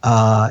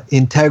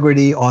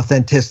integrity,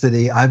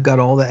 authenticity. I've got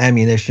all the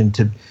ammunition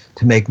to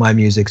make my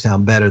music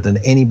sound better than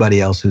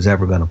anybody else who's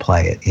ever going to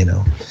play it.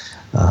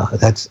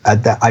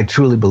 I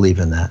truly believe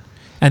in that.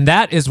 And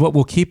that is what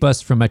will keep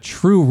us from a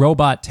true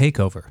robot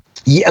takeover.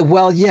 Yeah,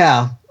 well,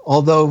 yeah.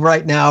 Although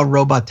right now,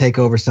 robot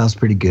takeover sounds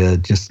pretty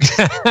good. Just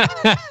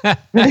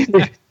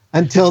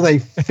until they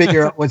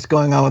figure out what's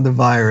going on with the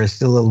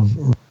virus, a little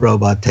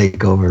robot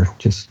takeover,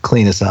 just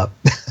clean us up.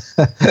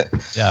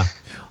 Yeah.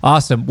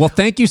 Awesome. Well,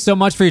 thank you so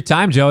much for your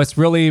time, Joe. It's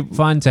really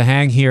fun to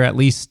hang here, at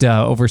least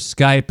over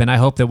Skype, and I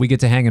hope that we get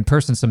to hang in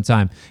person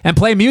sometime and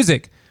play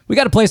music. We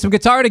got to play some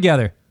guitar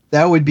together.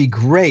 That would be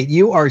great.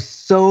 You are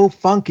so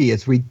funky.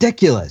 It's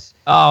ridiculous.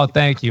 Oh,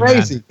 thank you,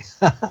 Crazy.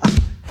 man.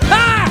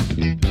 Ha!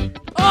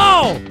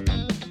 Oh!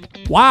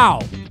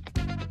 Wow.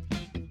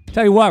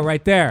 Tell you what,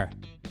 right there.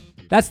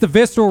 That's the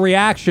visceral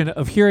reaction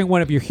of hearing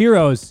one of your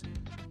heroes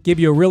give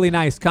you a really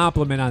nice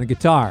compliment on the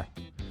guitar.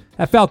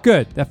 That felt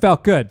good. That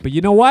felt good. But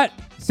you know what?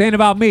 This ain't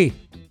about me.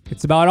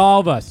 It's about all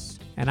of us.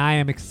 And I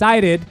am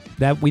excited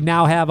that we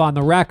now have on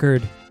the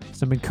record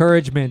some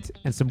encouragement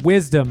and some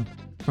wisdom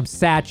from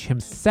Satch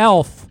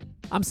himself.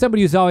 I'm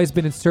somebody who's always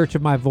been in search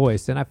of my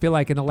voice, and I feel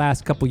like in the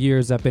last couple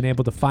years I've been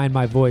able to find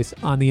my voice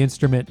on the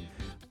instrument,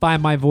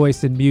 find my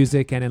voice in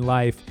music and in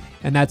life,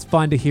 and that's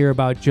fun to hear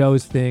about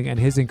Joe's thing and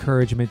his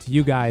encouragement to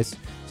you guys.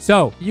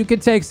 So you can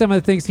take some of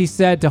the things he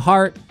said to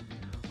heart.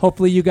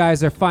 Hopefully you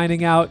guys are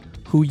finding out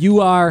who you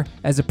are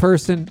as a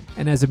person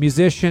and as a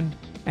musician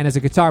and as a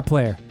guitar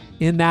player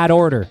in that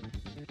order.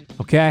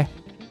 Okay?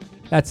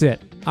 That's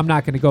it. I'm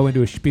not going to go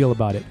into a spiel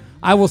about it.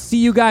 I will see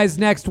you guys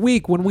next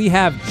week when we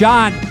have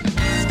John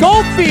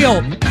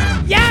Schofield